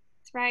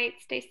 That's right.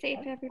 Stay safe,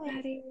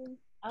 everybody.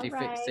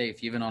 Stay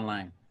safe, even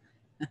online.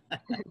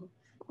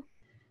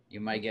 You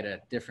might get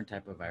a different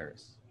type of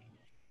virus.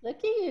 Look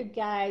at you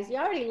guys. You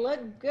already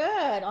look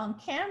good on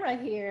camera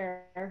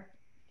here.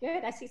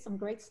 Good. I see some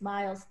great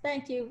smiles.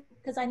 Thank you,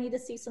 because I need to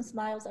see some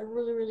smiles. I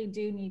really, really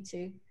do need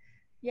to.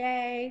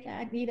 Yay.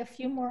 I need a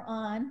few more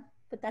on,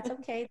 but that's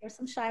okay. There's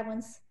some shy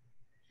ones.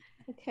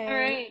 Okay. All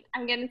right.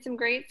 I'm getting some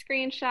great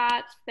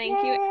screenshots.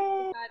 Thank you,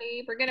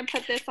 everybody. We're going to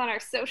put this on our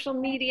social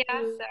media,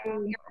 so you're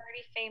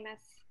already famous.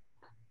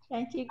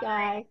 Thank you,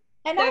 guys.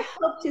 And I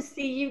hope to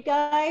see you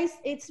guys.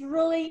 It's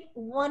really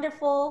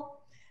wonderful.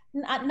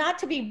 Not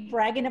to be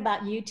bragging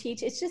about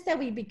UTeach. It's just that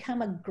we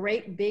become a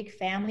great big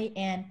family,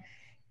 and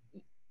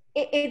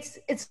it's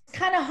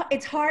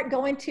hard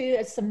going to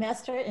a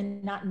semester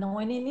and not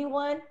knowing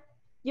anyone.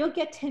 You'll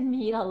get to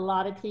meet a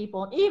lot of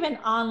people, even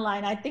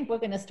online. I think we're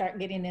going to start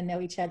getting to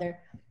know each other.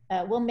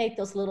 We'll make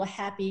those little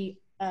happy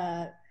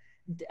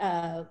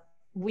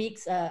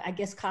weeks, I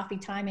guess, coffee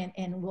time,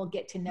 and we'll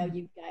get to know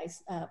you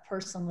guys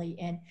personally.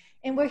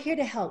 And we're here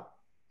to help.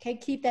 Okay,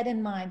 keep that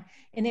in mind.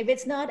 And if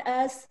it's not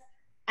us,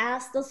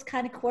 ask those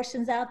kind of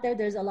questions out there.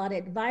 There's a lot of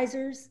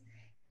advisors,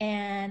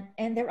 and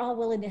they're all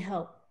willing to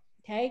help.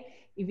 Okay,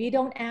 if you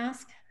don't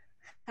ask,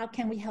 how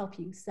can we help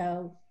you?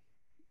 So,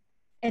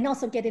 and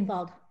also get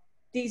involved.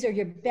 These are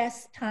your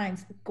best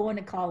times going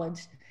to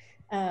college.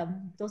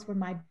 Those were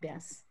my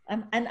best.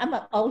 I'm an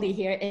oldie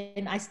here,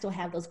 and I still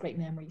have those great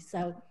memories.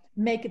 So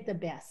make it the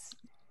best.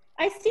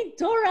 I see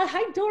Dora.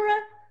 Hi,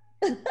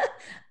 Dora.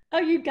 Oh,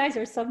 you guys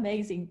are so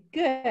amazing.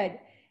 Good.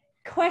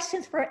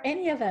 Questions for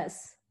any of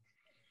us?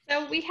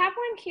 So we have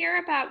one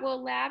here about,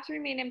 will labs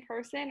remain in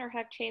person or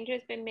have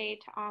changes been made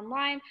to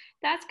online?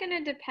 That's going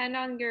to depend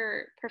on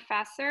your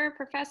professor.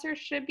 Professors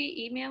should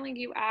be emailing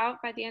you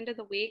out by the end of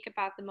the week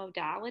about the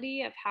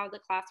modality of how the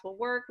class will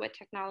work, what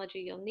technology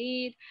you'll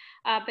need.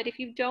 But if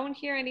you don't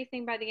hear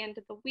anything by the end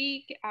of the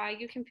week,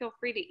 you can feel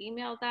free to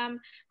email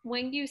them.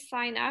 When you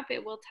sign up,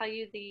 it will tell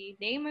you the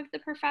name of the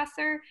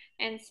professor.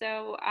 And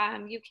so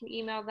you can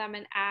email them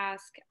and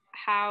ask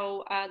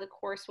how the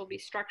course will be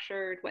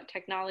structured, what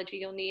technology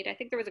you'll need. I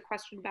think there was a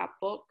question about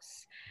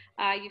books.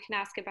 You can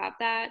ask about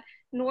that.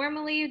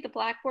 Normally, the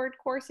Blackboard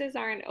courses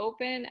aren't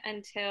open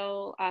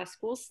until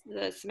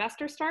the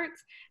semester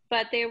starts,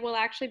 but they will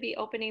actually be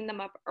opening them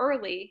up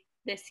early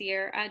this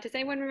year. Does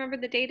anyone remember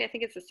the date? I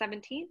think it's the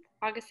 17th,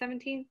 August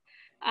 17th.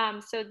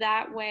 So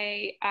that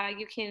way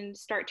you can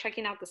start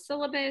checking out the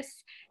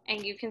syllabus,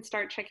 and you can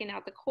start checking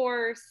out the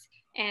course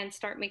and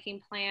start making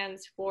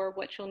plans for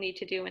what you'll need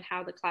to do and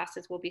how the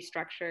classes will be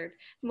structured.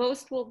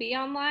 Most will be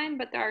online,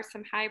 but there are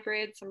some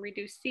hybrids, some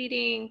reduced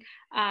seating.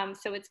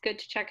 So it's good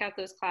to check out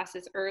those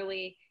classes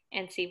early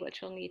and see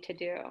what you'll need to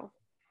do.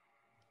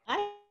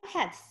 I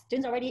had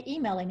students already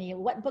emailing me,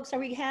 what books are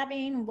we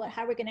having,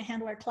 how are we gonna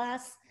handle our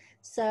class?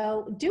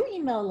 So do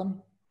email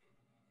them.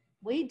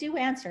 We do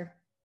answer.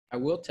 I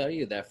will tell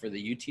you that for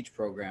the UTeach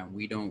program,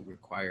 we don't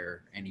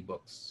require any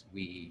books.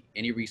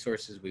 Any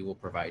resources we will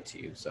provide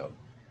to you. So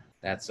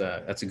that's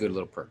a good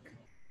little perk.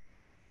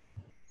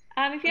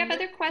 If you have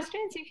other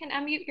questions, you can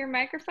unmute your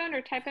microphone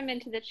or type them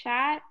into the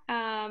chat.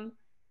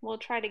 We'll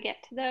try to get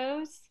to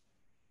those.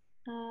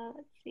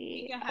 Let's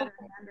see.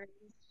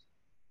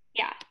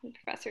 Yeah, the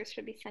professors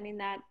should be sending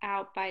that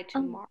out by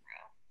tomorrow.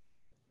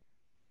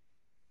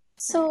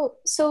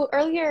 So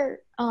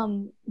earlier,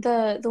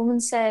 the woman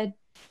said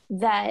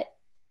that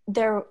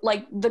they're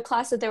like the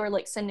class that they were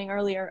like sending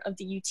earlier of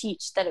the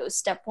UTeach, that it was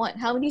step 1.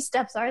 How many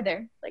steps are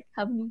there? Like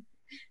how many?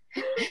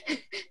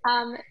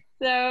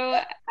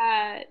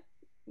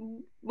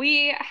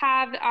 We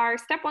have our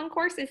step 1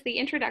 course is the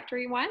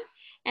introductory one.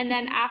 And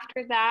then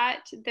after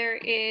that, there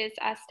is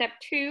a step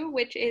 2,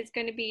 which is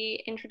going to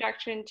be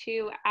introduction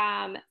to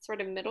sort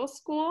of middle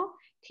school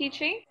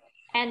teaching.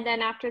 And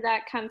then after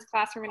that comes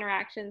classroom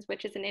interactions,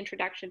 which is an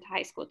introduction to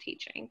high school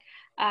teaching.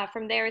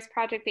 From there is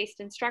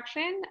project-based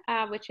instruction,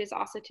 which is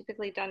also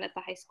typically done at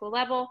the high school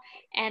level.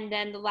 And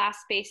then the last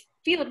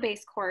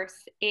field-based course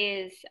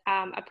is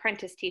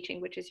apprentice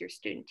teaching, which is your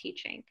student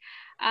teaching.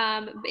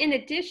 In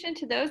addition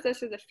to those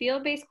are the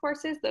field-based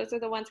courses. Those are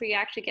the ones where you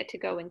actually get to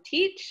go and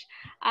teach.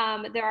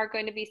 There are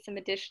going to be some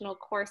additional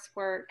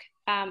coursework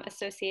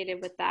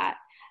associated with that.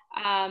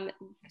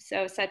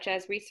 So such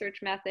as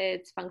research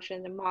methods,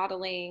 function and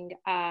modeling,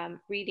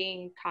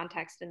 reading,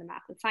 context in the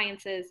math and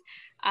sciences,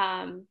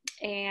 and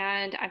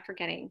I'm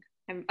forgetting.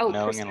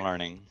 Knowing and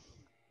learning.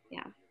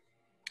 Yeah.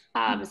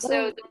 But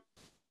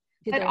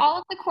all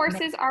of the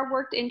courses are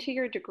worked into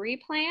your degree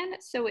plan,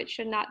 so it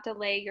should not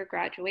delay your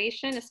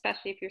graduation,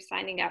 especially if you're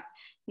signing up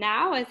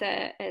now as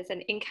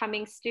an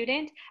incoming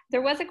student.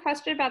 There was a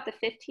question about the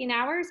 15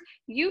 hours.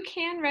 You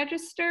can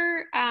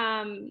register,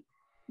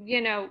 you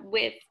know,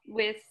 with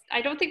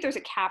I don't think there's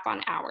a cap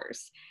on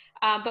hours,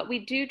 but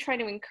we do try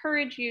to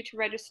encourage you to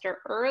register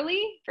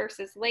early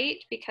versus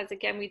late because,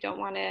 again, we don't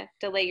want to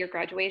delay your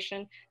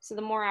graduation. So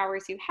the more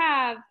hours you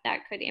have,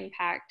 that could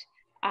impact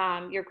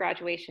your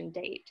graduation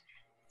date.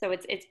 So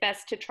it's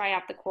best to try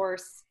out the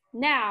course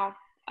now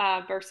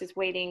versus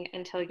waiting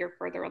until you're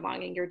further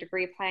along in your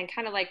degree plan,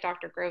 kind of like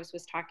Dr. Groves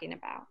was talking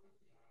about.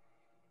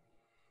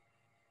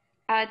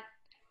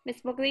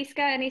 Ms. Mogliska,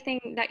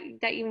 anything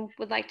that you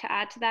would like to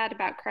add to that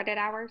about credit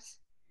hours?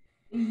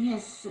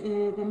 Yes,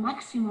 the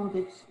maximum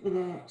that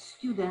the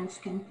students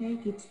can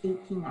take is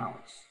 18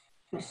 hours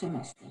per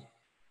semester.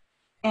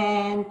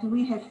 And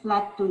we have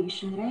flat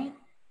tuition rate,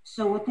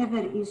 so whatever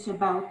is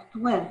about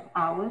 12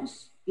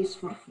 hours is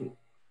for free.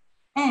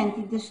 And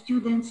if the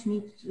students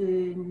need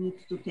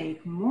to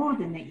take more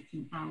than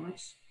 18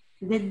 hours,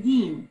 the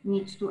dean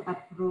needs to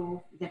approve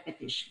the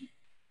petition.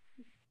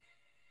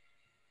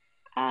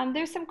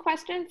 There's some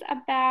questions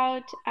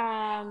about,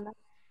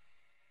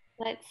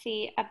 let's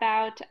see,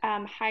 about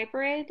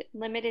hybrid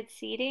limited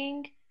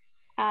seating.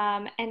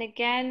 And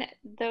again,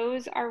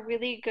 those are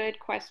really good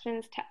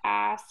questions to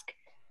ask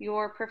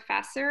your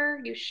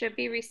professor. You should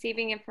be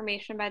receiving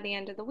information by the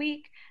end of the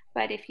week,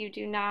 but if you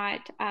do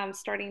not,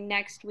 starting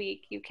next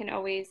week, you can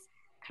always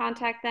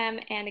contact them.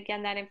 And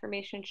again, that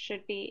information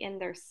should be in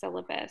their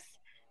syllabus.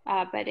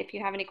 But if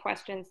you have any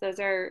questions, those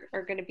are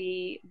going to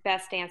be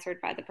best answered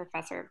by the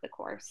professor of the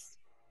course.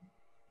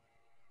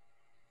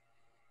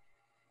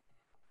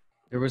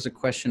 There was a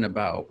question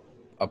about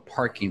a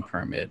parking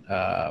permit.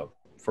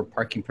 For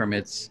parking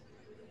permits,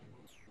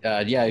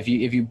 yeah, if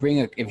you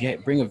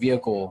bring a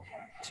vehicle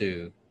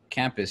to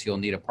campus, you'll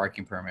need a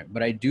parking permit.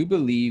 But I do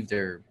believe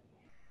I'm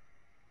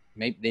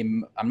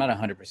not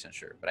 100%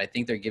 sure, but I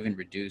think they're giving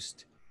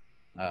reduced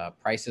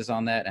prices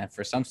on that. And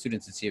for some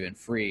students, it's even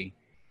free.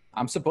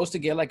 I'm supposed to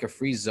get like a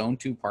free zone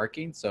 2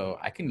 parking, so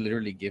I can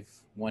literally give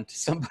one to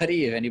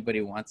somebody if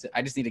anybody wants it.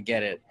 I just need to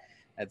get it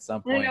at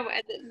some point. No,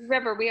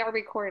 River, we are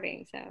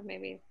recording, so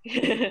maybe.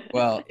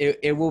 Well,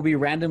 it will be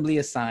randomly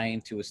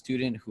assigned to a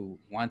student who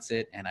wants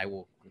it, and I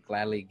will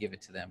gladly give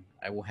it to them.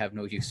 I will have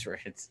no use for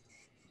it.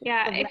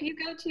 Yeah, if you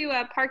go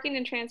to parking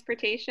and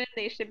transportation,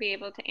 they should be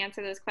able to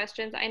answer those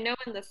questions. I know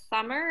in the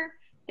summer,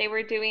 they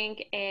were doing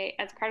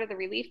as part of the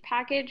relief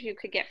package, you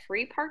could get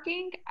free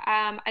parking.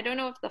 I don't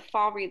know if the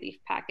fall relief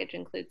package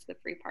includes the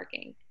free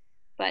parking,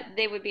 but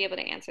they would be able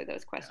to answer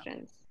those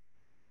questions.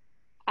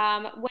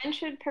 When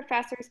should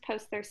professors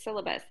post their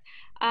syllabus?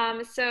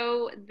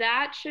 So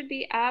that should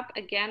be up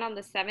again on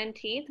the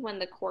 17th when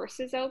the course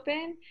is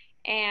open,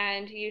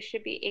 and you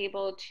should be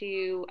able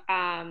to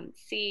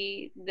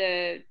see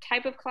the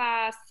type of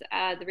class,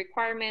 the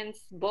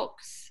requirements,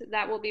 books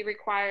that will be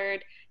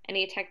required,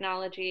 any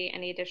technology,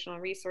 any additional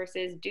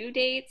resources. Due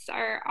dates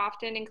are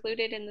often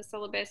included in the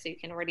syllabus, so you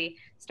can already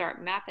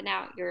start mapping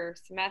out your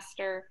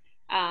semester.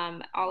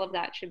 All of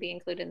that should be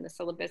included in the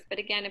syllabus. But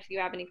again, if you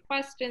have any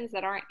questions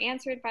that aren't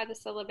answered by the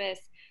syllabus,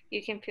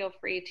 you can feel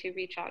free to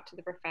reach out to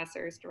the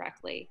professors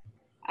directly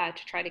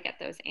to try to get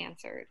those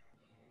answered.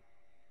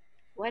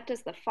 What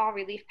does the fall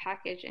relief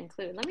package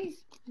include? Let me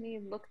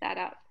look that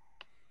up.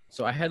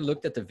 So I had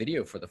looked at the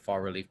video for the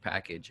fall relief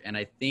package, and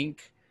I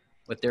think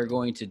what they're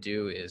going to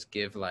do is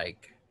give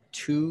like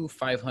two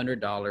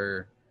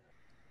 $500.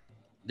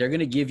 They're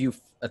going to give you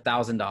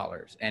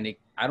 $1,000, and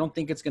I don't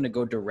think it's going to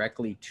go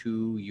directly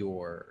to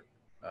your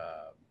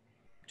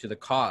to the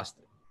cost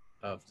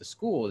of the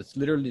school.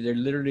 They're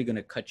literally going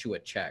to cut you a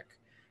check.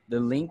 The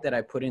link that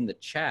I put in the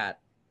chat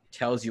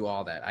tells you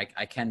all that.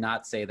 I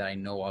cannot say that I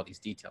know all these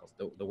details.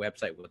 The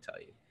website will tell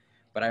you,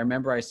 but I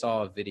remember I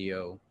saw a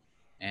video,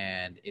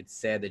 and it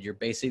said that you're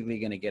basically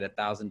going to get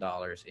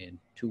 $1,000 in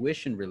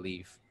tuition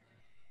relief,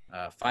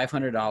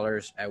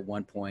 $500 at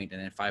one point,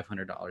 and then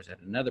 $500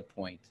 at another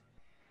point.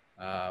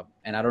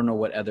 And I don't know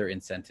what other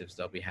incentives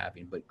they'll be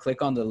having, but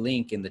click on the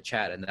link in the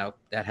chat, and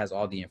that has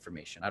all the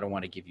information. I don't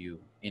want to give you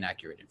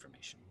inaccurate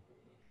information.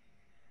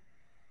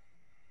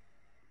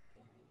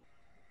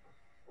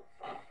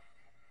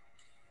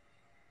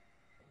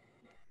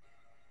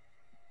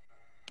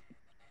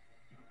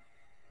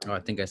 Oh, I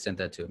think I sent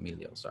that to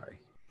Emilio. Sorry.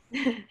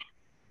 Okay.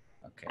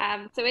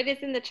 So it is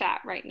in the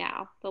chat right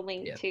now, the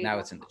link to now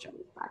it's in the chat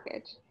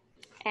package.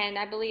 And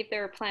I believe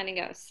they're planning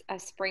a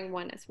spring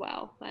one as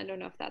well. I don't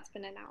know if that's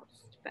been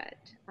announced, but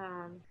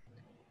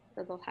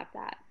so they'll have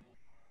that.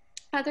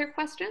 Other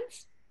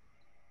questions?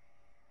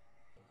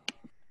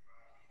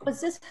 Was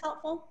this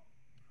helpful?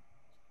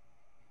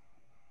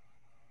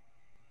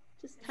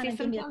 Just kind of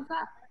give me a thumbs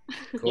up.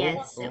 Cool,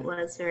 yes, cool. It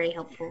was very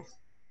helpful.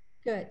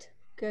 Good.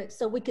 Good.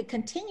 So we could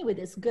continue with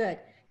this. Good.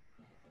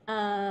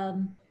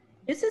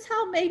 This is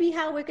how maybe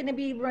how we're going to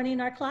be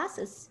running our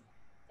classes.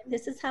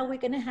 This is how we're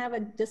going to have a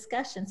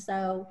discussion.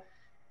 So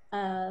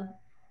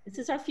this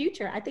is our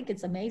future. I think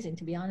it's amazing,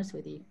 to be honest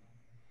with you.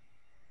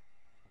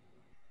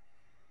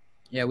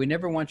 Yeah, we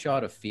never want y'all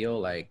to feel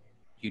like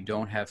you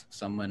don't have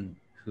someone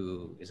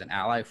who is an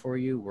ally for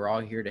you. We're all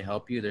here to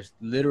help you. There's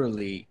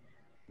literally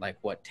like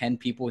what, 10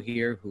 people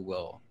here who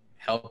will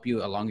help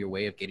you along your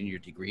way of getting your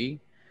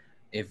degree.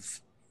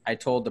 If I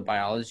told the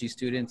biology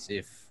students,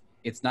 if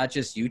it's not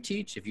just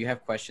UTeach, if you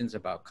have questions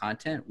about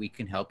content, we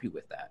can help you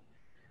with that.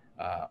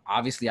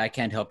 Obviously, I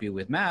can't help you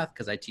with math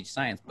because I teach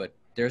science, but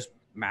there's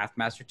math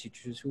master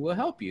teachers who will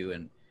help you.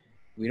 And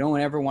we don't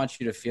ever want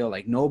you to feel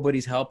like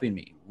nobody's helping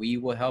me. We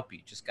will help you.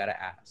 Just got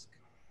to ask.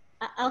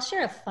 I'll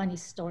share a funny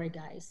story,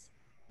 guys.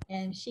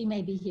 And she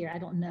may be here, I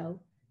don't know.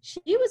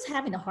 She was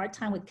having a hard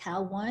time with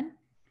Cal 1,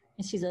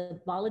 and she's a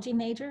biology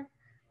major.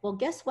 Well,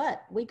 guess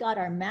what? We got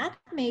our math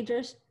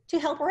majors to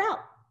help her out,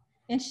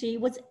 and she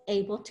was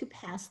able to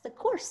pass the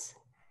course.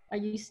 Are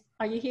you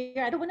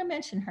here? I don't want to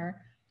mention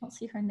her. I don't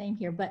see her name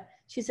here, but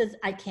she says,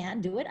 I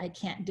can't do it,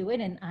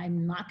 and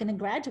I'm not going to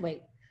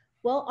graduate.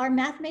 Well, our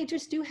math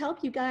majors do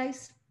help you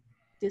guys.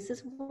 This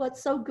is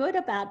what's so good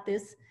about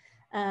this.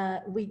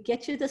 We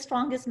get you the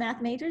strongest math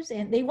majors,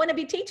 and they want to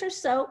be teachers,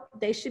 so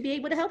they should be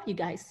able to help you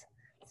guys.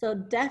 So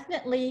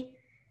definitely,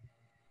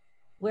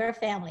 we're a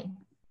family.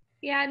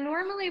 Yeah,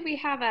 normally we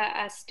have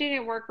a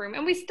student workroom,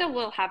 and we still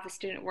will have the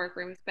student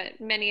workrooms, but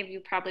many of you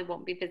probably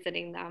won't be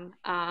visiting them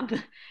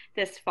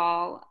this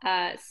fall.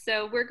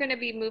 So we're going to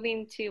be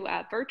moving to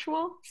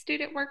virtual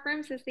student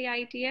workrooms is the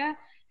idea,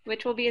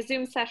 which will be a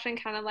Zoom session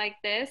kind of like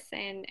this,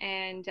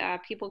 and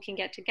people can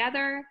get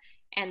together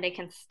and they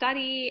can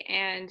study.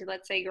 And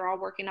let's say you're all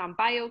working on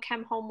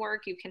biochem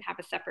homework, you can have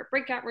a separate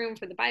breakout room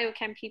for the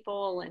biochem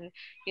people, and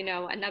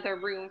another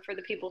room for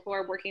the people who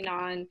are working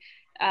on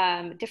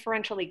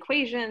differential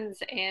equations,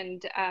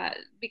 and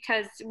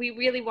because we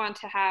really want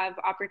to have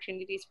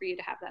opportunities for you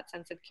to have that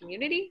sense of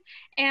community.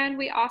 And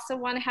we also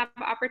want to have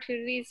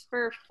opportunities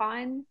for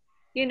fun,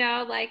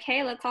 like,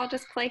 hey, let's all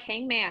just play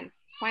hangman.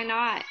 Why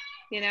not?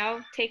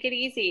 Take it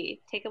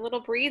easy, take a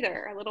little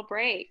breather, a little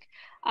break.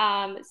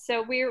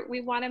 So we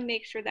want to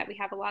make sure that we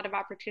have a lot of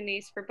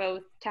opportunities for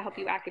both to help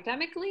you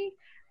academically,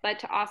 but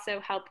to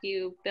also help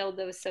you build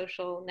those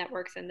social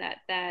networks and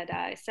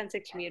that sense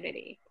of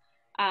community.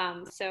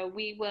 So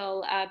we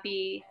will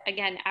be,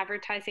 again,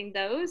 advertising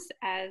those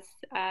as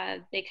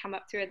they come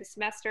up throughout the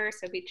semester.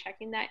 So be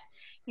checking that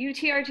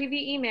UTRGV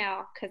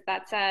email, because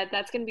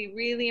that's going to be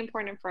really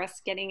important for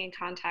us getting in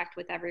contact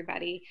with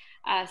everybody,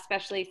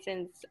 especially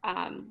since,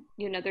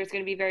 there's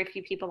going to be very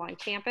few people on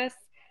campus.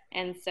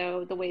 And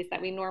so the ways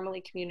that we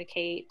normally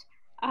communicate,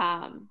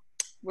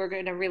 we're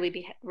going to really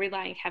be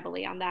relying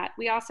heavily on that.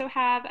 We also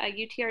have a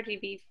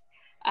UTRGV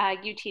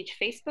UTeach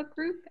Facebook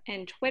group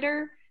and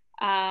Twitter.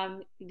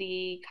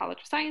 The College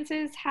of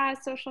Sciences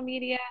has social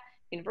media.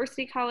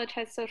 University College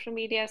has social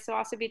media. So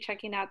also be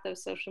checking out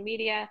those social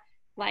media,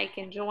 like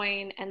and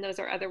join. And those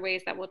are other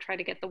ways that we'll try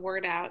to get the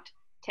word out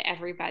to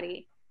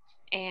everybody.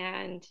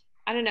 And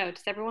I don't know,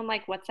 does everyone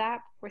like WhatsApp?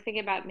 We're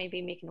thinking about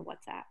maybe making a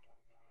WhatsApp.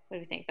 What do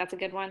you think? That's a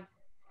good one?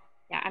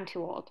 Yeah, I'm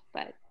too old,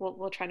 but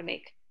we'll try to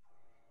make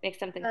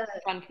something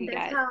fun for you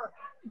guys.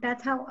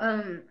 That's how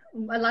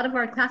a lot of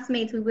our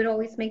classmates, we would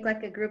always make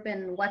like a group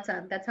in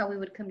WhatsApp. That's how we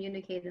would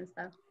communicate and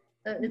stuff.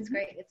 So it's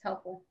great. It's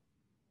helpful.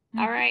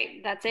 All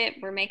right, that's it.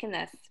 We're making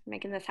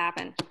this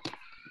happen.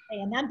 Hey,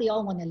 and I'm the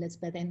old one,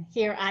 Elizabeth, and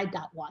here I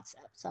got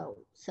WhatsApp.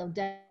 So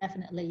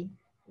definitely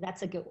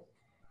that's a good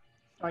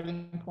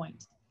starting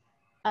point.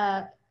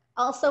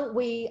 Also,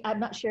 I'm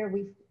not sure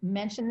we've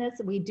mentioned this,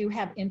 we do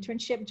have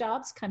internship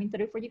jobs coming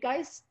through for you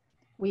guys.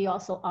 We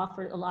also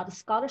offer a lot of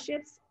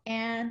scholarships,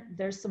 and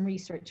there's some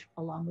research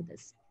along with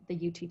this, the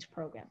UTeach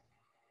program.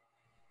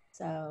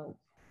 So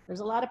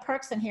there's a lot of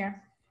perks in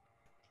here.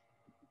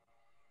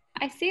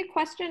 I see a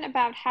question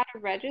about how to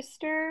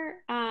register.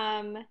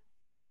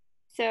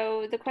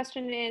 So the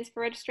question is,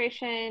 for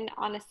registration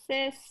on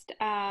Assist,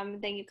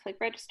 then you click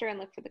register and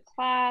look for the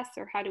class,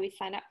 or how do we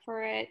sign up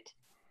for it?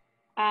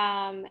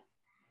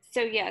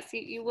 So yes,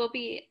 you will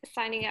be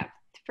signing up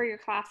for your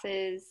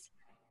classes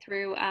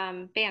through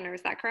Banner,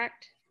 is that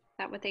correct? Is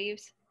that what they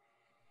use?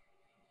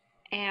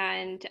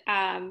 And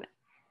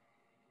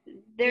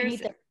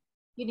there's...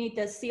 You need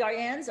the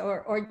CRNs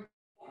or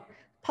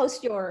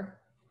post your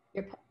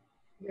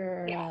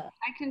yeah,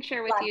 I can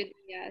share with you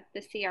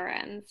the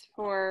CRNs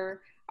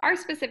for our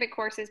specific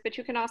courses, but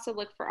you can also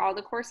look for all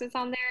the courses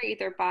on there,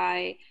 either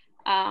by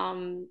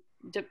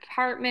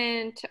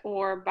department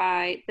or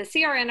by the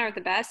CRN are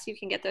the best. You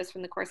can get those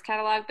from the course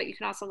catalog, but you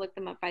can also look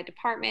them up by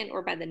department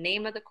or by the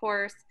name of the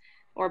course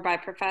or by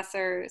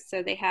professor.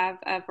 So they have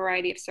a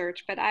variety of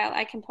search, but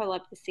I can pull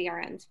up the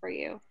CRNs for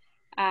you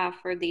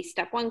for the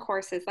step 1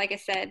 courses. Like I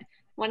said,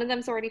 one of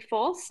them's already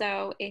full.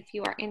 So if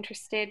you are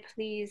interested,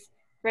 please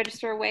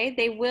register away.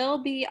 They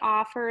will be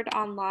offered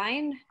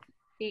online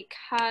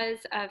because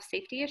of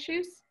safety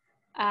issues.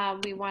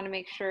 We want to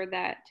make sure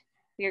that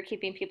We are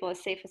keeping people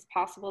as safe as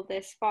possible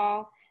this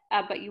fall,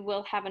 but you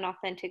will have an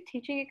authentic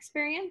teaching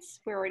experience.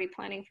 We're already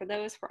planning for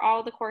those for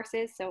all the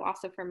courses, so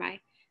also for my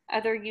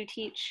other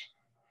UTeach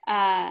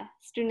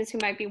students who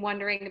might be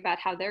wondering about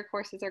how their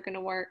courses are going to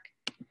work.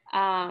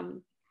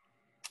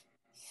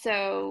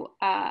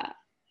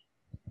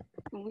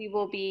 We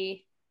will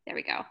be, there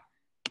we go.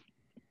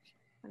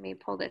 Let me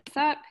pull this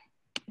up.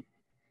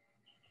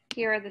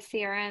 Here are the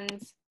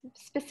CRNs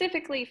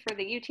specifically for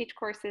the UTeach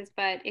courses,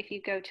 but if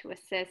you go to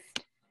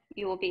Assist,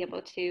 you will be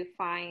able to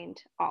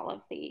find all of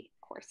the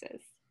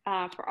courses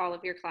for all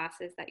of your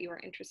classes that you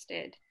are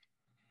interested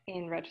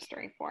in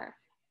registering for.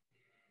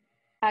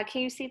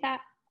 Can you see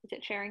that? Is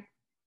it sharing?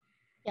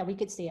 Yeah, we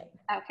could see it.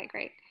 Okay,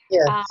 great.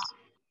 Yes.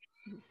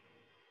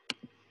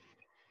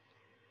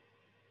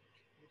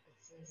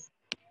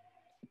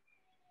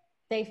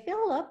 They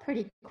fill up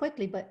pretty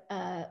quickly, but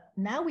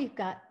now we've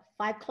got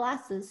 5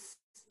 classes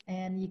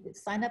and you could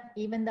sign up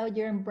even though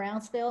you're in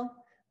Brownsville.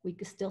 We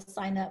could still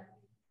sign up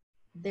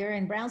there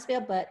in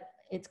Brownsville, but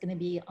it's going to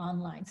be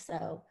online.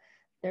 So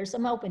there's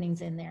some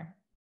openings in there.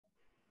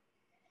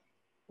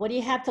 What do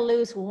you have to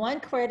lose?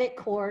 1 credit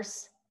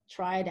course.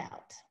 Try it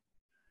out.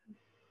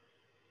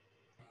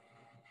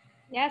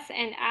 Yes,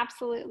 and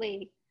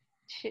absolutely.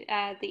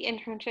 The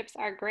internships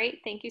are great.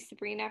 Thank you,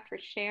 Sabrina, for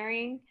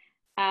sharing.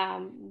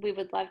 We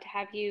would love to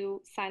have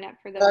you sign up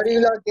for those. How do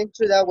you log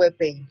into that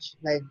webpage?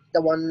 Like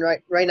the one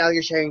right now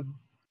you're sharing?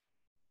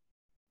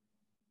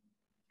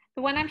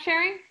 The one I'm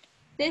sharing?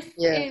 This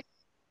is,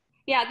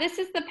 yeah, this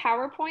is the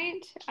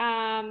PowerPoint.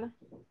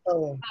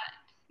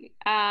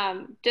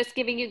 Just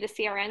giving you the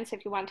CRN, so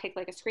if you want to take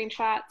like a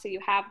screenshot so you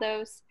have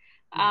those.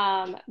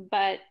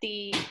 But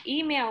the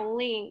email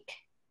link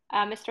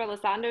Mr.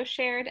 Elizondo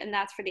shared, and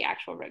that's for the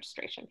actual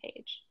registration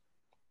page.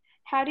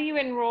 How do you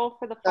enroll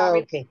for the fall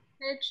relief package?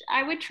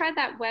 I would try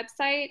that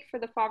website for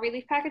the fall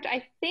relief package.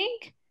 I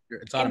think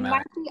it's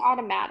automatic. It might be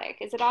automatic.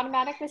 Is it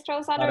automatic, Mr.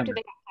 Elizondo, or do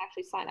they have to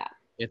actually sign up?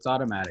 It's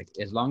automatic.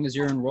 As long as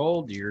you're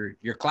enrolled,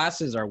 your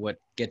classes are what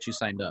gets you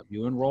signed up.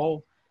 You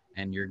enroll,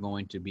 and you're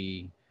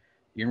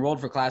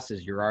enrolled for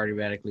classes. You're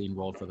automatically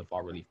enrolled for the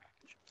fall relief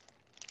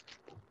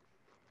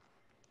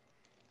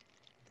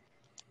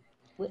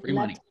package. Free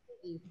money.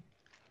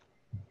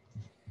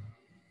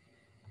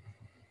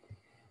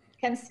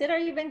 Consider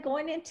even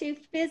going into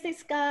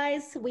physics,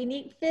 guys. We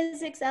need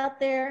physics out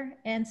there,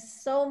 and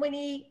so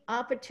many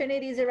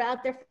opportunities are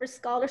out there for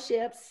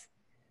scholarships.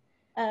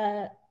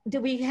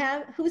 Do we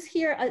have, who's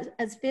here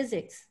as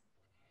physics?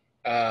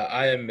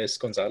 I am Miss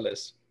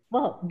Gonzalez.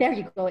 Well, there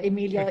you go,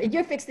 Emilio. And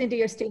you're fixing to do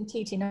your student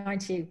teaching,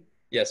 aren't you?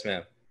 Yes,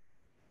 ma'am.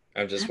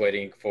 I'm just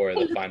waiting for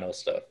the final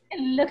stuff.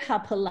 And look how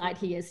polite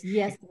he is.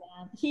 Yes,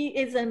 ma'am. He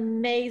is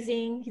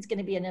amazing. He's going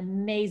to be an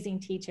amazing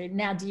teacher.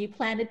 Now, do you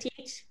plan to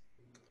teach?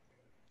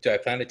 Do I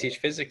plan to teach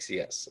physics?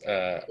 Yes.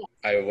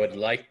 I would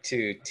like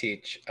to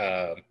teach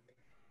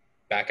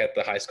back at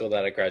the high school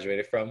that I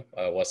graduated from,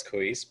 West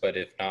Coease, but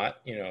if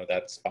not,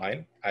 that's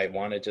fine. I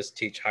want to just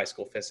teach high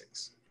school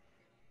physics.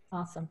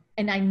 Awesome.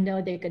 And I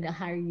know they're going to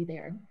hire you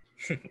there.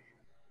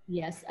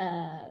 Yes.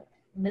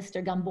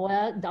 Mr.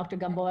 Gamboa, Dr.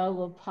 Gamboa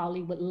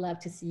would love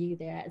to see you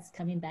there as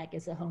coming back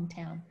as a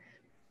hometown.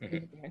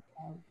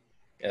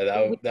 Yeah,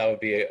 that would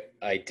be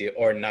ideal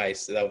or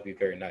nice. That would be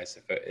very nice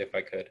if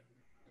I could.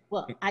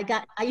 Well,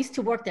 I used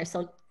to work there,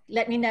 so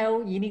let me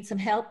know you need some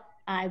help.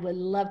 I would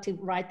love to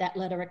write that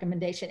letter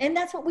recommendation. And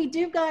that's what we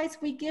do, guys.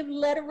 We give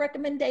letter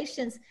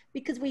recommendations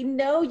because we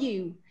know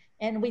you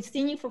and we've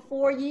seen you for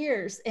 4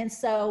 years. And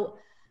so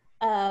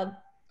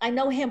I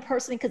know him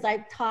personally because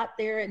I've taught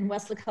there in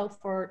Weslaco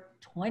for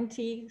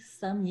 20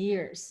 some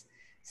years.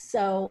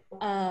 So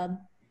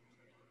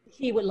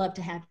he would love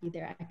to have you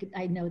there.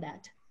 I know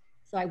that.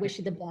 So I wish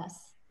you the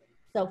best.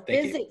 So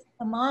physics,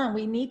 come on,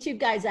 we need you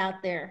guys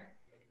out there.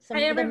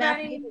 Hi,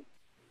 everybody.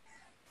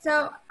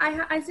 So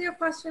I see a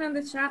question in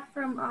the chat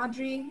from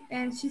Audrey,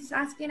 and she's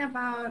asking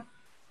about,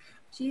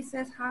 she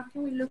says, how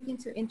can we look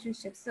into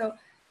internships? So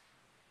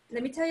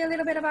let me tell you a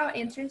little bit about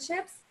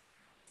internships.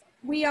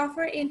 We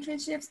offer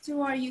internships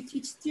to our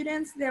UTeach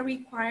students. Their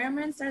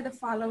requirements are the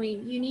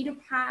following. You need to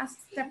pass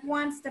step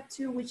 1, step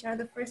 2, which are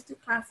the first 2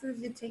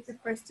 classes you take the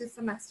first 2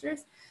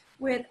 semesters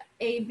with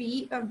a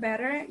B or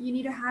better. You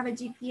need to have a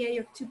GPA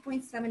of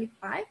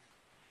 2.75.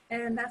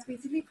 And that's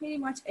basically pretty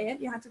much it.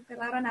 You have to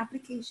fill out an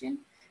application.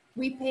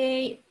 We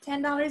pay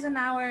 $10 an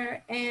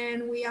hour,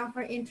 and we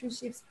offer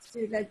internships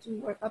to let you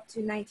work up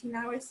to 19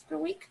 hours per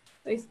week.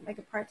 So it's like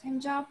a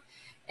part-time job.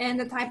 And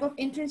the type of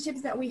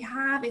internships that we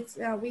have,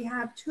 we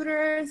have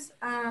tutors.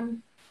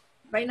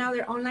 Right now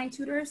they're online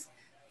tutors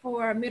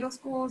for middle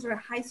schools or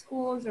high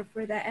schools or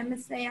for the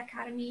MSA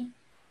Academy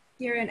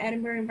here in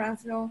Edinburgh and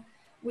Brownsville.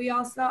 We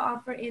also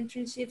offer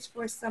internships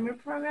for summer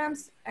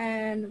programs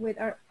and with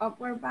our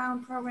Upward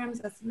Bound programs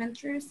as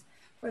mentors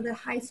for the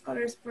High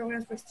Scholars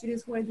programs for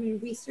students who are doing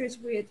research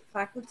with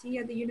faculty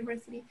at the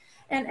university.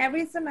 And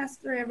every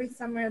semester, every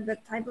summer, the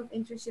type of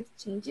internship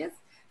changes,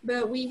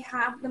 but we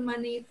have the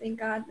money, thank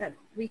God, that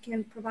we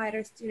can provide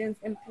our students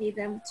and pay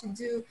them to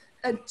do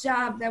a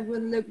job that will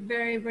look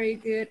very, very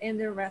good in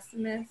their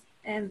resumes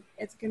and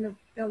it's going to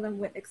fill them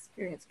with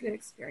experience, good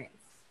experience.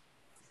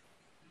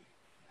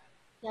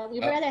 Yeah,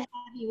 we'd rather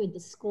have you with the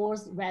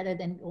scores rather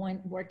than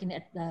working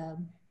at the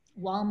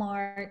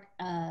Walmart,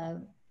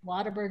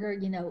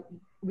 Whataburger. You know,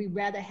 we'd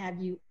rather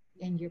have you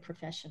in your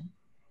profession.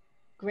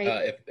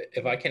 Great.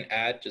 If I can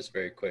add just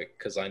very quick,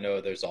 because I know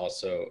there's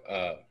also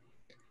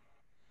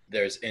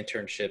there's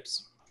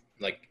internships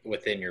like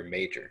within your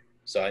major.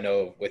 So I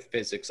know with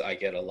physics, I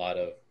get a lot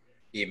of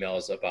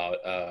emails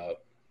about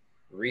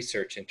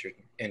research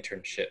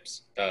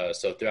internships.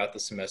 So throughout the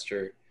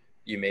semester,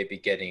 you may be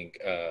getting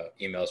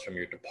emails from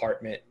your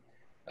department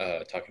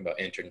talking about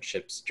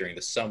internships during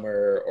the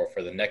summer or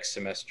for the next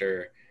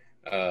semester.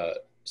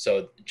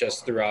 So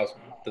just throughout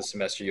the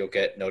semester, you'll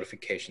get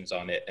notifications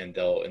on it, and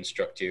they'll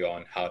instruct you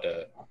on how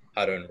to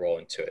enroll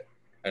into it.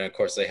 And of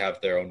course, they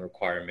have their own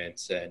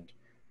requirements and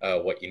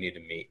what you need to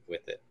meet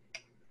with it.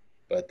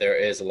 But there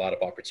is a lot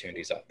of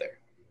opportunities out there.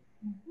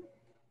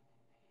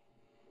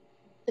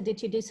 So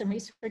did you do some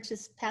research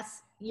this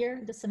past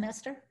year, this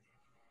semester?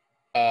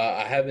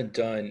 I haven't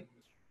done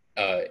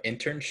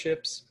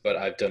internships, but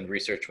I've done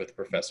research with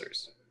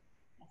professors.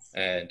 Yes.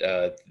 And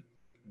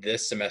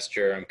this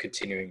semester, I'm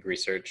continuing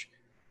research,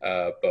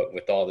 but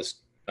with all this,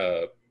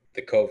 the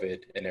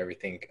COVID and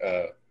everything,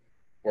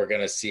 we're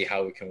going to see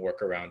how we can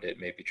work around it,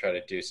 maybe try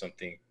to do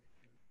something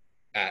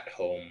at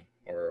home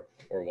or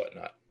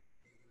whatnot.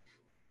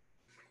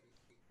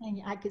 And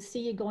I could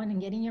see you going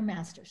and getting your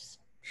master's.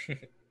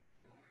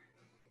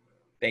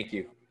 Thank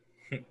you.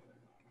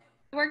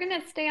 We're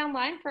going to stay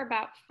online for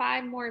about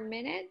 5 more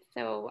minutes.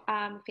 So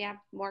if you have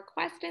more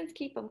questions,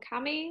 keep them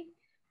coming.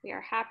 We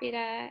are happy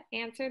to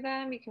answer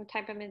them. You can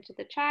type them into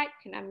the chat.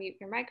 You can unmute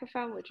your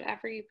microphone,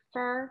 whichever you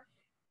prefer.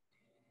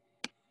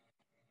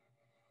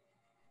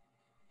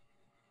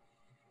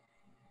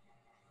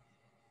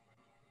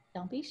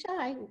 Don't be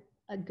shy.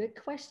 A good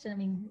question. I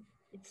mean,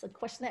 it's a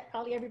question that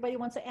probably everybody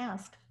wants to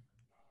ask.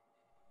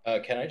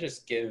 Can I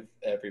just give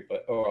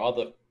everybody or all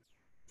the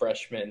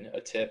freshmen a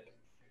tip?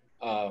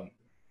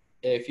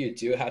 If you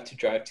do have to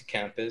drive to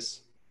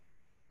campus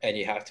and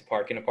you have to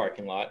park in a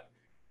parking lot,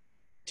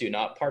 do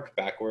not park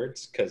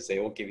backwards because they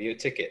will give you a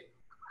ticket.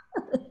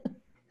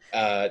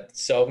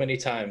 So many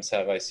times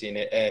have I seen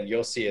it, and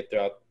you'll see it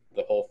throughout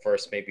the whole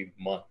first maybe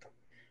month.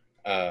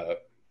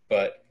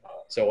 But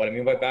so what I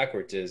mean by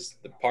backwards is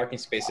the parking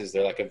spaces,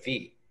 they're like a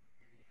V.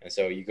 And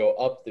so you go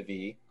up the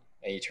V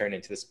and you turn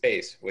into the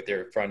space with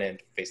your front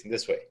end facing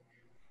this way.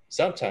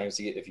 Sometimes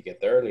if you get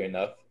there early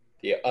enough,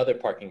 the other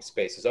parking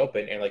space is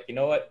open and you're like, you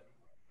know what?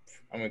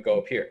 I'm going to go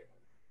up here.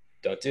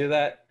 Don't do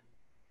that.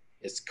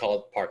 It's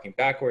called parking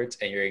backwards,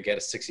 and you're going to get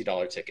a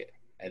 $60 ticket.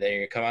 And then you're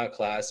going to come out of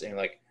class and you're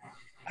like,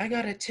 I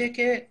got a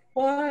ticket.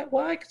 What?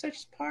 Why? Because I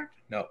just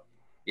parked? No.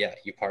 Yeah,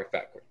 you parked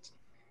backwards.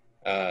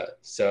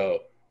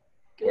 So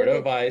word of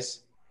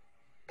advice,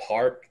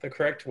 park the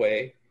correct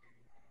way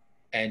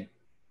and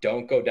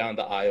don't go down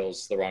the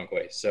aisles the wrong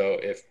way. So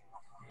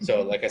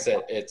like I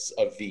said, it's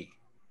a V.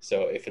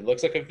 So if it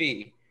looks like a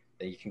V,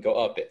 then you can go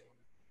up it.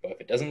 But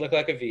if it doesn't look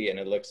like a V and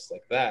it looks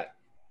like that,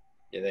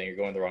 yeah, then you're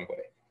going the wrong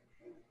way.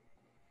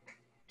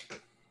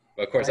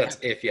 But of course, that's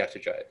if you have to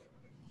drive.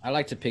 I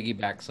like to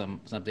piggyback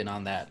something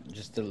on that.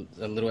 Just a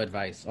little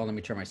advice. Oh, let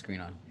me turn my screen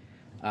on.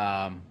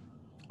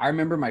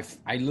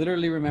 I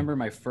literally remember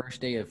my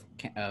first day of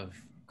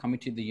coming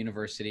to the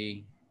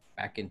university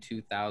back in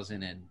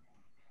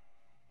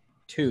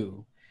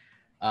 2002.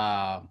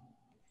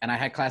 And I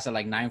had class at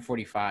like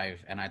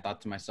 9:45, and I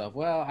thought to myself,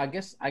 well, I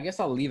guess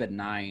I'll leave at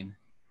 9,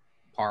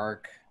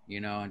 park,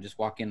 and just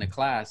walk into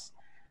class.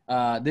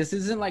 This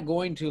isn't like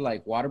going to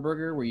like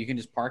Whataburger where you can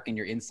just park and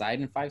you're inside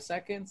in 5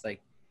 seconds.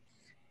 Like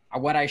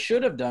what I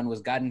should have done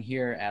was gotten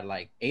here at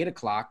like 8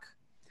 o'clock,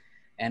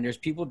 and there's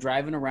people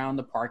driving around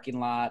the parking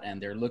lot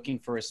and they're looking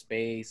for a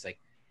space. Like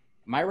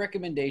my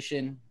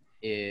recommendation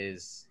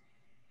is,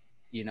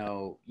 you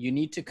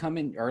need to come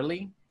in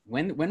early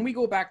when we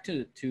go back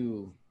to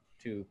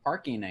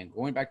parking and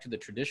going back to the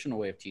traditional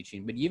way of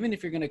teaching. But even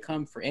if you're going to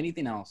come for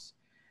anything else,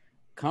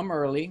 come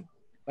early.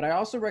 But I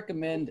also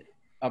recommend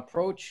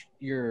approach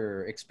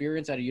your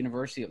experience at a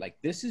university like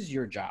this is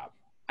your job.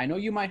 I know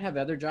you might have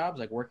other jobs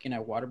like working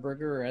at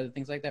Whataburger or other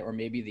things like that, or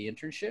maybe the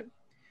internship,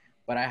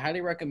 but I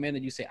highly recommend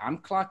that you say, I'm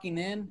clocking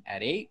in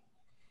at 8,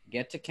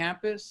 get to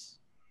campus,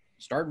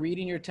 start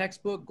reading your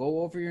textbook,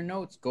 go over your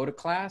notes, go to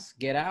class,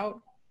 get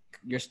out.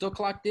 You're still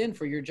clocked in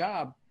for your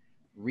job.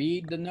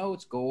 Read the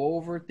notes, go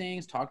over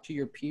things, talk to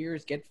your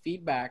peers, get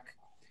feedback.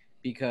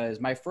 Because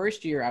my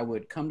first year, I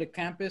would come to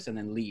campus and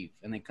then leave,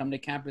 and then come to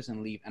campus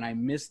and leave. And I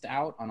missed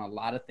out on a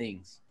lot of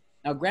things.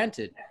 Now,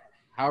 granted,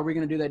 how are we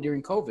going to do that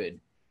during COVID?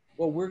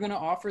 Well, we're going to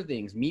offer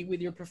things. Meet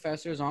with your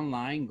professors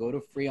online, go to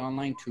free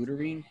online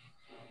tutoring.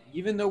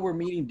 Even though we're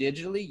meeting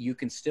digitally, you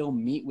can still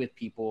meet with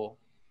people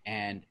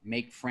and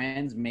make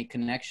friends, make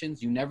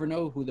connections. You never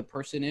know who the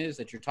person is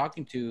that you're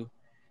talking to.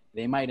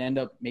 They might end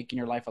up making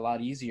your life a lot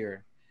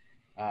easier.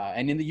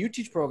 And in the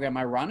UTeach program,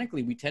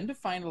 ironically, we tend to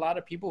find a lot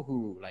of people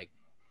who like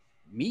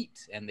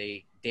meet and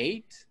they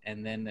date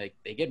and then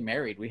they get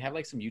married. We have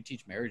like some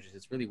UTeach marriages.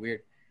 It's really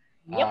weird.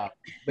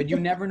 But you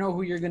never know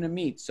who you're going to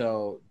meet.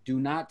 So do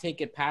not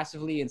take it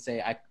passively and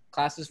say,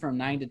 classes from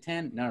 9 to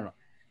 10. No, no, no.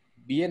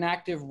 Be an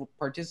active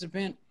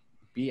participant.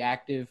 Be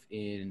active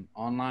in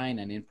online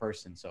and in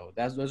person. So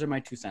those are my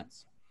 2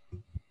 cents.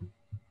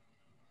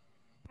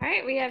 All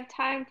right, we have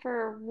time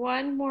for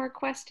one more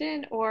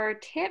question or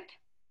tip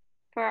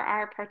for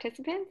our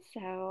participants.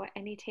 So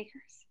any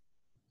takers?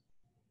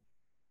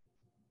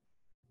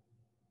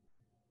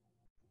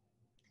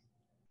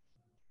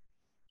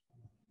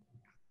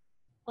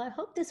 Well, I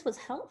hope this was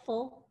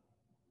helpful,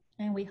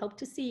 and we hope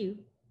to see you.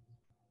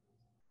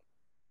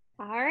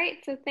 All right,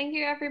 so thank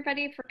you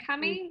everybody for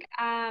coming.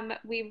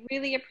 We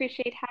really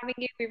appreciate having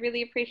you. We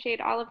really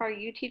appreciate all of our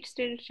UTeach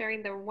students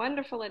sharing their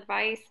wonderful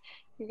advice.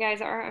 You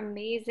guys are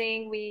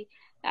amazing. We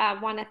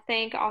want to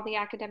thank all the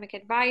academic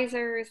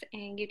advisors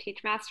and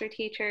UTeach master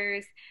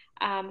teachers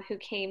who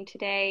came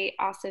today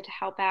also to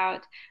help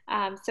out.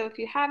 So if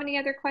you have any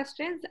other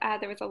questions,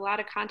 there was a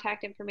lot of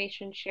contact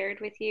information shared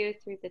with you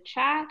through the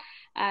chat.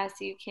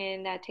 So you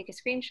can take a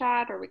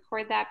screenshot or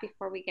record that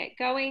before we get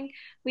going.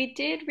 We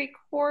did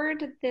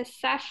record this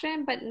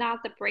session, but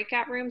not the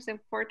breakout rooms.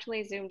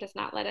 Unfortunately, Zoom does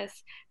not let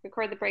us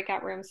record the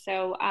breakout rooms.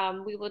 So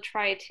we will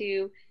try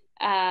to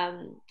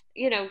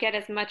get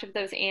as much of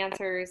those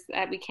answers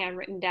that we can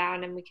written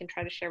down, and we can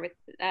try to share with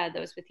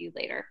those with you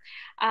later.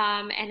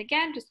 And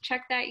again, just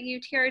check that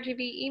UTRGV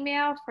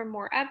email for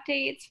more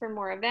updates, for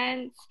more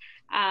events,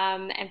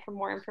 and for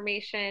more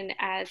information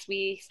as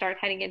we start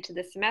heading into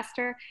the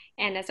semester.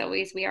 And as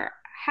always, we are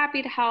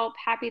happy to help,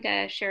 happy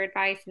to share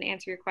advice and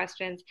answer your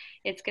questions.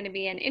 It's going to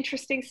be an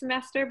interesting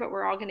semester, but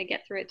we're all going to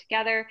get through it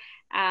together.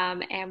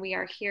 And we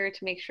are here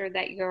to make sure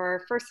that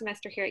your first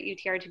semester here at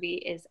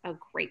UTRGV is a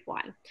great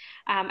one.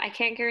 I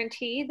can't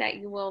guarantee that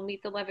you will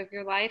meet the love of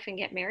your life and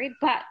get married,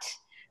 but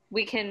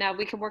we can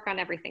work on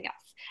everything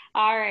else.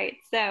 All right,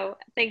 so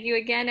thank you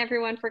again,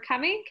 everyone, for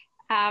coming.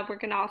 We're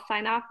going to all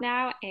sign off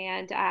now,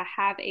 and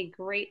have a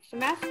great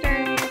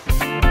semester.